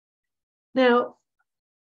 Now,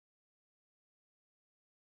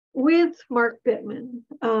 with Mark Bittman,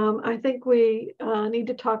 I think we need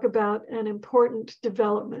to talk about an important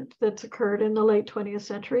development that's occurred in the late 20th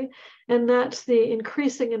century, and that's the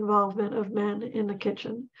increasing involvement of men in the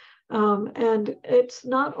kitchen. And it's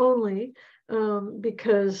not only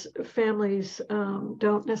because families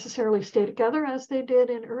don't necessarily stay together as they did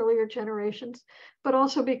in earlier generations, but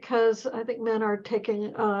also because I think men are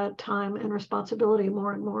taking time and responsibility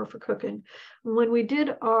more and more for cooking. When we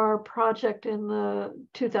did our project in the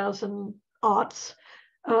 2000s,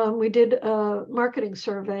 we did a marketing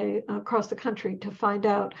survey across the country to find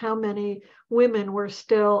out how many women were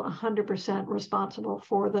still 100% responsible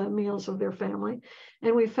for the meals of their family.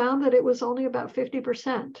 And we found that it was only about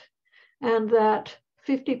 50%, and that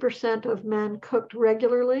 50% of men cooked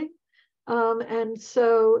regularly. And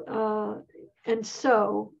so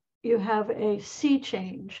you have a sea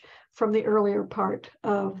change from the earlier part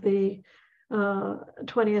of the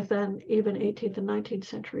 20th and even 18th and 19th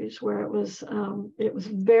centuries, where it was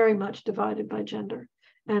very much divided by gender,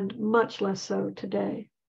 and much less so today.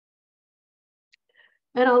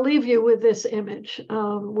 And I'll leave you with this image,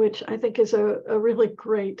 which I think is a really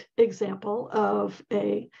great example of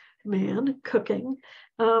a man cooking.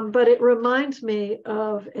 But it reminds me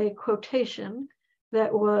of a quotation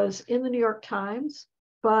that was in the New York Times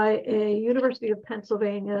by a University of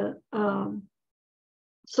Pennsylvania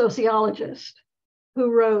sociologist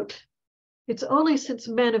who wrote, "It's only since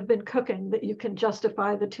men have been cooking that you can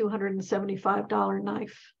justify the $275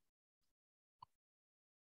 knife."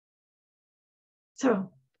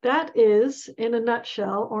 So that is, in a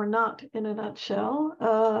nutshell, or not in a nutshell,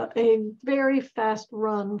 a very fast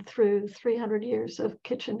run through 300 years of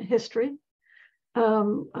kitchen history.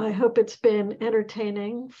 I hope it's been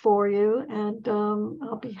entertaining for you, and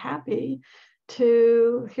I'll be happy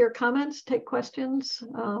to hear comments, take questions,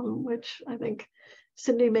 which I think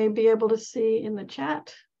Cindy may be able to see in the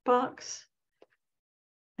chat box.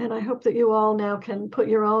 And I hope that you all now can put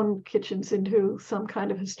your own kitchens into some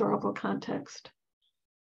kind of historical context.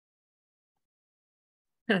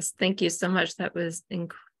 Yes, thank you so much. That was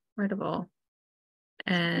incredible.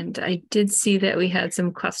 And I did see that we had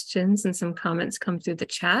some questions and some comments come through the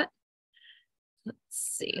chat. Let's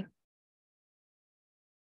see.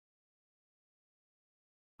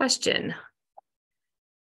 Question.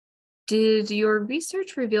 Did your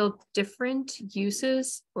research reveal different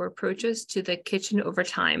uses or approaches to the kitchen over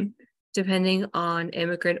time, depending on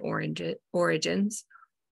immigrant origins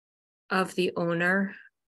of the owner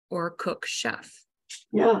or cook chef?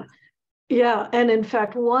 Yeah. Yeah, and in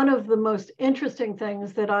fact, one of the most interesting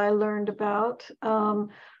things that I learned about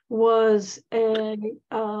was a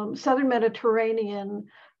Southern Mediterranean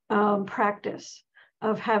practice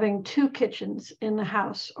of having two kitchens in the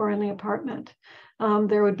house or in the apartment.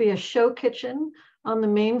 There would be a show kitchen on the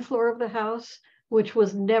main floor of the house, which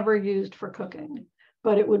was never used for cooking,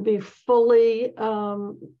 but it would be fully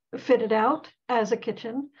fitted out as a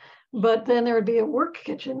kitchen. But then there would be a work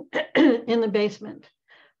kitchen in the basement.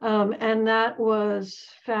 And that was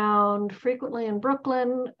found frequently in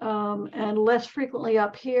Brooklyn and less frequently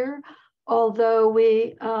up here, although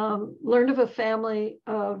we learned of a family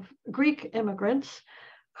of Greek immigrants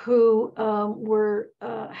who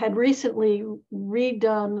had recently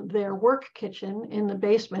redone their work kitchen in the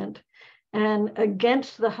basement. And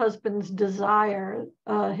against the husband's desire,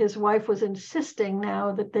 his wife was insisting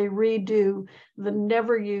now that they redo the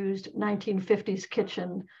never used 1950s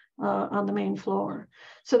kitchen on the main floor.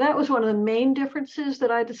 So that was one of the main differences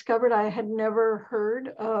that I discovered. I had never heard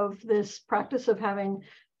of this practice of having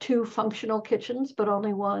two functional kitchens, but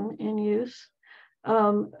only one in use.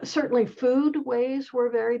 Certainly food ways were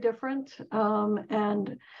very different.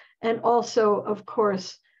 And also, of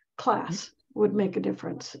course, class would make a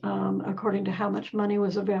difference according to how much money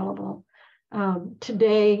was available.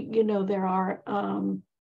 Today, you know, there are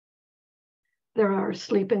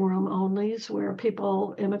sleeping room onlys where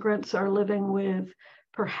immigrants are living with,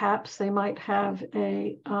 perhaps they might have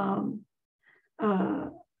an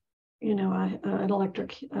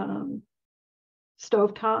electric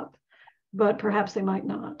stovetop, but perhaps they might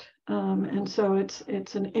not. And so it's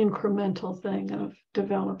an incremental thing of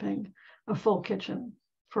developing a full kitchen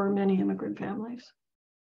for many immigrant families.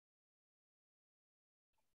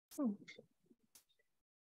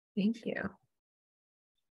 Thank you.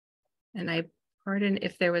 And pardon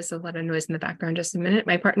if there was a lot of noise in the background, just a minute.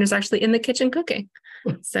 My partner's actually in the kitchen cooking.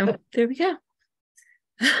 So there we go.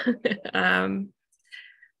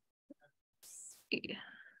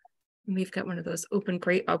 We've got one of those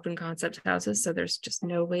great open concept houses, so there's just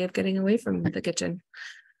no way of getting away from the kitchen.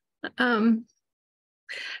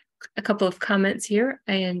 A couple of comments here.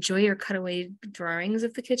 I enjoy your cutaway drawings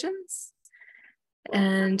of the kitchens.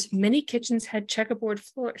 And many kitchens had checkerboard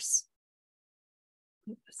floors.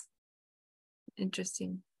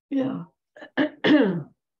 Interesting. Yeah.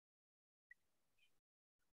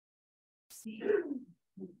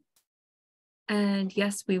 And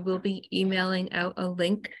yes, we will be emailing out a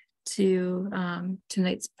link to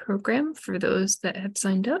tonight's program for those that have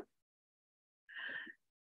signed up.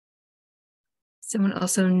 Someone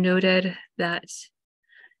also noted that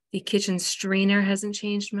the kitchen strainer hasn't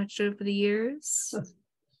changed much over the years.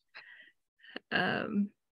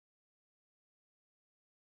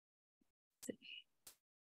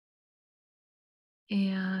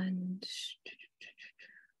 And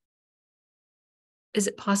is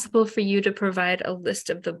it possible for you to provide a list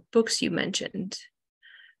of the books you mentioned?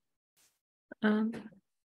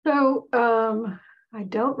 So I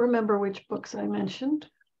don't remember which books I mentioned.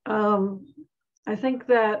 I think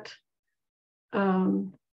that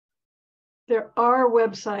there are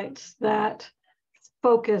websites that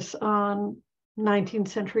focus on 19th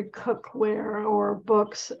century cookware or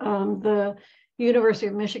books. The University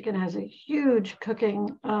of Michigan has a huge cooking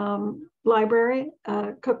library,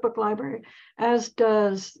 cookbook library, as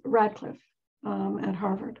does Radcliffe at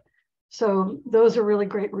Harvard. So those are really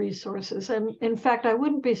great resources. And in fact, I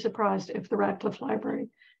wouldn't be surprised if the Radcliffe Library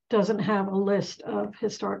doesn't have a list of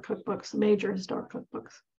historic cookbooks, major historic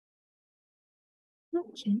cookbooks.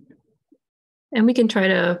 Okay. And we can try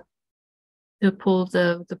to pull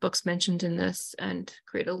the books mentioned in this and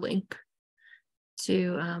create a link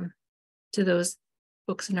to those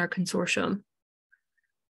books in our consortium.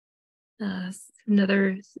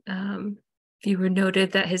 Another viewer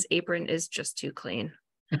noted that his apron is just too clean.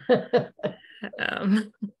 Let's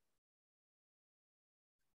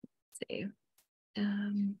see.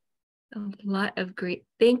 A lot of great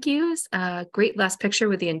thank yous. Great last picture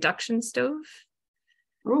with the induction stove.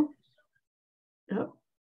 Oh, yeah.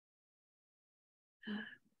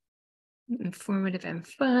 Informative and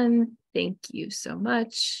fun. Thank you so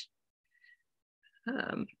much.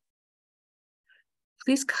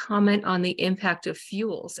 Please comment on the impact of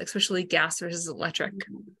fuels, especially gas versus electric.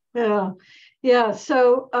 Yeah.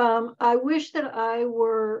 So I wish that I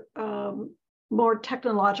were more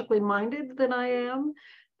technologically minded than I am.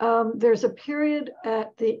 There's a period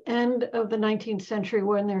at the end of the 19th century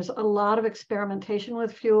when there's a lot of experimentation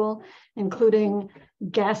with fuel, including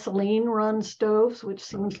gasoline-run stoves, which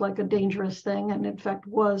seems like a dangerous thing, and in fact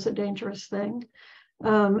was a dangerous thing.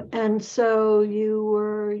 And so you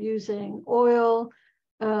were using oil.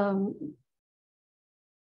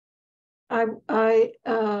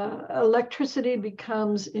 Electricity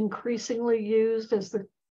becomes increasingly used as the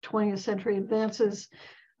 20th century advances.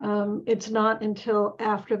 It's not until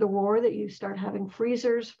after the war that you start having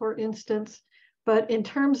freezers, for instance. But in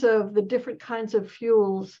terms of the different kinds of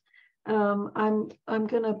fuels, I'm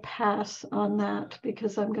going to pass on that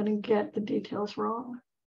because I'm going to get the details wrong.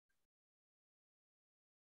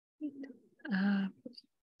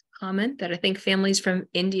 Comment that I think families from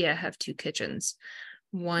India have two kitchens,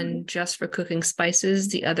 one just for cooking spices,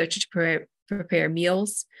 the other to prepare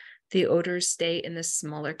meals. The odors stay in the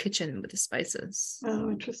smaller kitchen with the spices.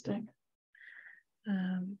 Oh, interesting.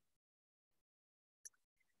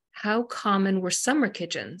 How common were summer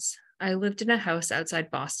kitchens? I lived in a house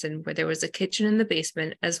outside Boston where there was a kitchen in the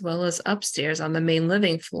basement as well as upstairs on the main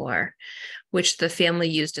living floor, which the family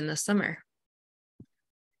used in the summer.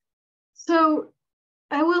 So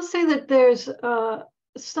I will say that there's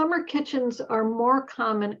summer kitchens are more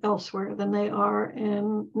common elsewhere than they are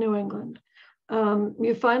in New England.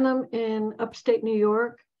 You find them in upstate New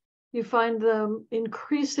York. You find them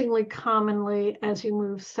increasingly commonly as you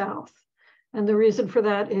move south. And the reason for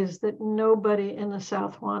that is that nobody in the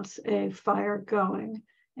South wants a fire going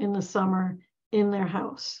in the summer in their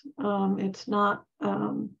house. It's not,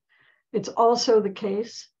 it's also the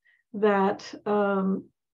case that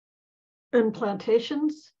in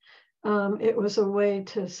plantations, it was a way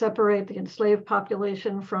to separate the enslaved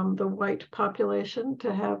population from the white population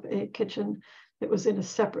to have a kitchen that was in a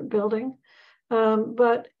separate building.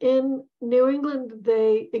 But in New England,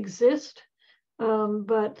 they exist,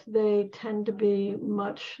 but they tend to be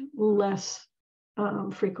much less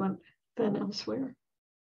frequent than elsewhere.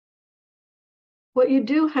 What you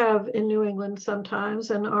do have in New England sometimes,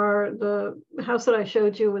 and are the house that I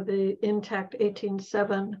showed you with the intact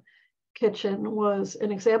 1807 kitchen was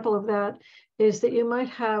an example of that, is that you might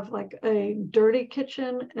have like a dirty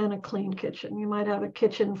kitchen and a clean kitchen. You might have a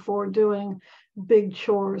kitchen for doing big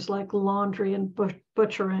chores like laundry and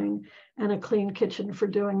butchering, and a clean kitchen for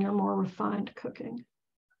doing your more refined cooking.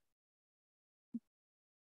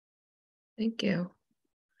 Thank you.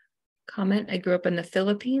 Comment, I grew up in the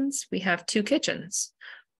Philippines. We have two kitchens,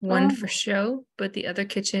 one for show, but the other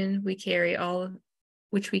kitchen which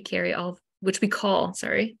we call,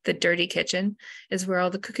 the dirty kitchen, is where all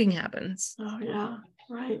the cooking happens. Oh yeah,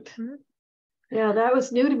 right. Yeah, that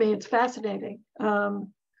was new to me. It's fascinating.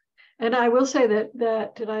 And I will say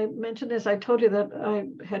that did I mention this? I told you that I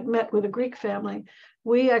had met with a Greek family.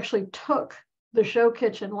 We actually took the show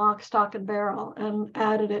kitchen, lock, stock, and barrel, and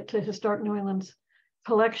added it to Historic New England's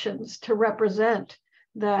collections to represent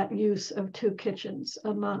that use of two kitchens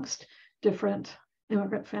amongst different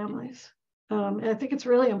immigrant families. And I think it's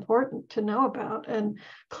really important to know about. And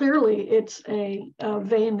clearly it's a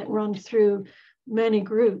vein that runs through many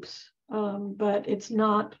groups, but it's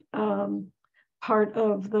not part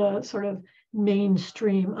of the sort of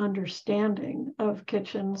mainstream understanding of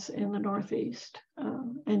kitchens in the Northeast,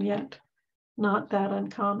 and yet not that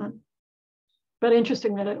uncommon. But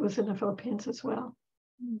interesting that it was in the Philippines as well.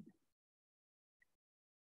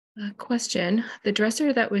 Question, the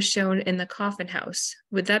dresser that was shown in the coffin house,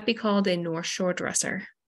 would that be called a North Shore dresser?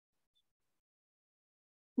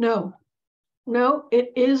 No, no,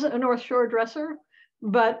 it is a North Shore dresser,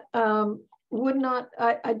 but would not,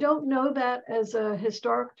 I don't know that as a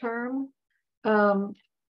historic term.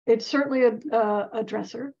 It's certainly a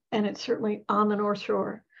dresser, and it's certainly on the North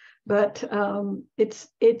Shore, but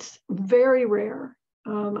it's very rare.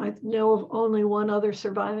 I know of only one other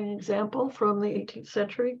surviving example from the 18th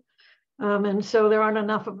century, and so there aren't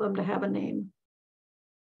enough of them to have a name.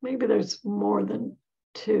 Maybe there's more than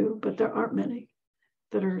two, but there aren't many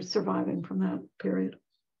that are surviving from that period.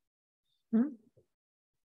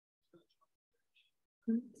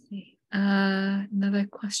 Let's see. Another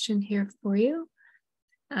question here for you.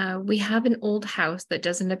 We have an old house that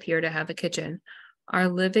doesn't appear to have a kitchen. Our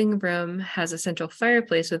living room has a central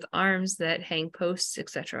fireplace with arms that hang posts,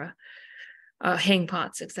 etc., hang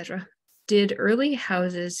pots, etc. Did early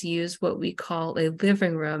houses use what we call a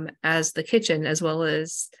living room as the kitchen, as well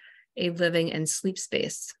as a living and sleep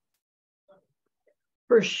space?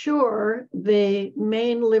 For sure, the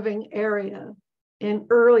main living area in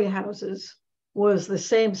early houses was the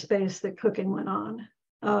same space that cooking went on.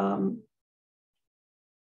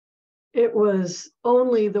 It was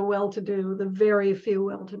only the well-to-do, the very few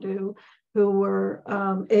well-to-do, who were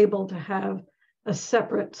able to have a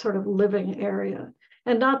separate sort of living area.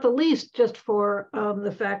 And not the least just for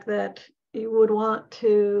the fact that you would want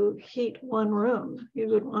to heat one room. You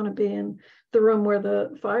would want to be in the room where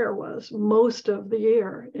the fire was most of the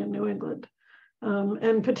year in New England.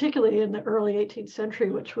 And particularly in the early 18th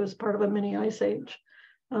century, which was part of a mini ice age.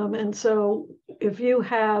 And so if you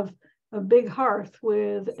have a big hearth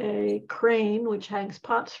with a crane which hangs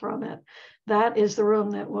pots from it, that is the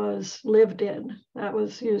room that was lived in. That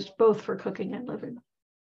was used both for cooking and living.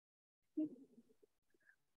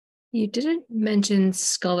 You didn't mention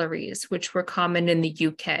sculleries, which were common in the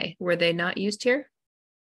UK. Were they not used here?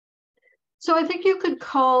 So I think you could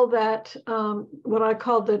call that what I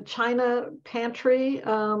call the China pantry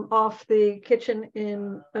off the kitchen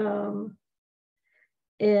in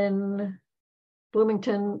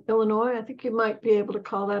Bloomington, Illinois. I think you might be able to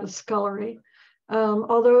call that a scullery.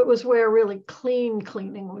 Although it was where really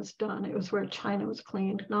cleaning was done. It was where china was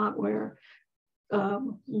cleaned, not where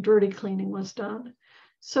dirty cleaning was done.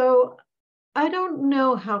 So I don't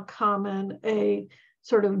know how common a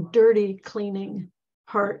sort of dirty cleaning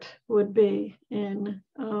part would be in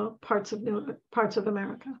parts of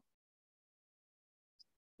America.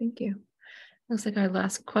 Thank you. Looks like our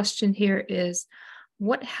last question here is,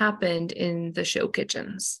 what happened in the show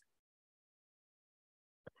kitchens?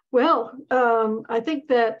 Well, I think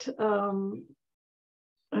that the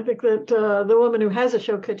woman who has a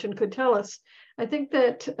show kitchen could tell us. I think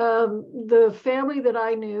that the family that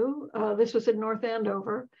I knew, this was in North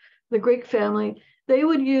Andover, the Greek family, they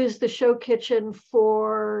would use the show kitchen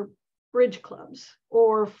for bridge clubs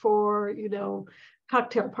or for,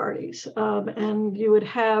 cocktail parties. And you would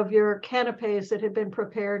have your canapes that had been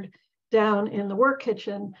prepared down in the work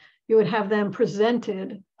kitchen. You would have them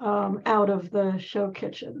presented out of the show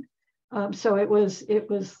kitchen. So it was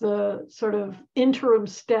the sort of interim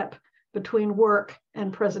step between work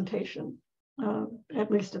and presentation,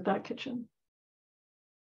 at least at that kitchen.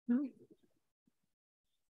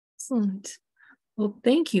 Excellent. Well,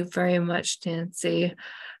 thank you very much, Nancy,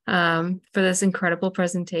 for this incredible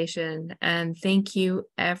presentation. And thank you,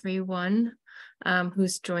 everyone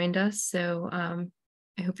who's joined us. So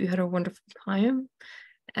I hope you had a wonderful time.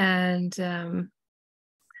 And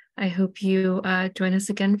I hope you join us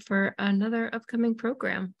again for another upcoming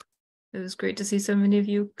program. It was great to see so many of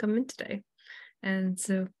you come in today. And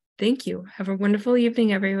so thank you. Have a wonderful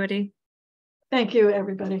evening, everybody. Thank you,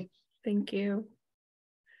 everybody. Thank you.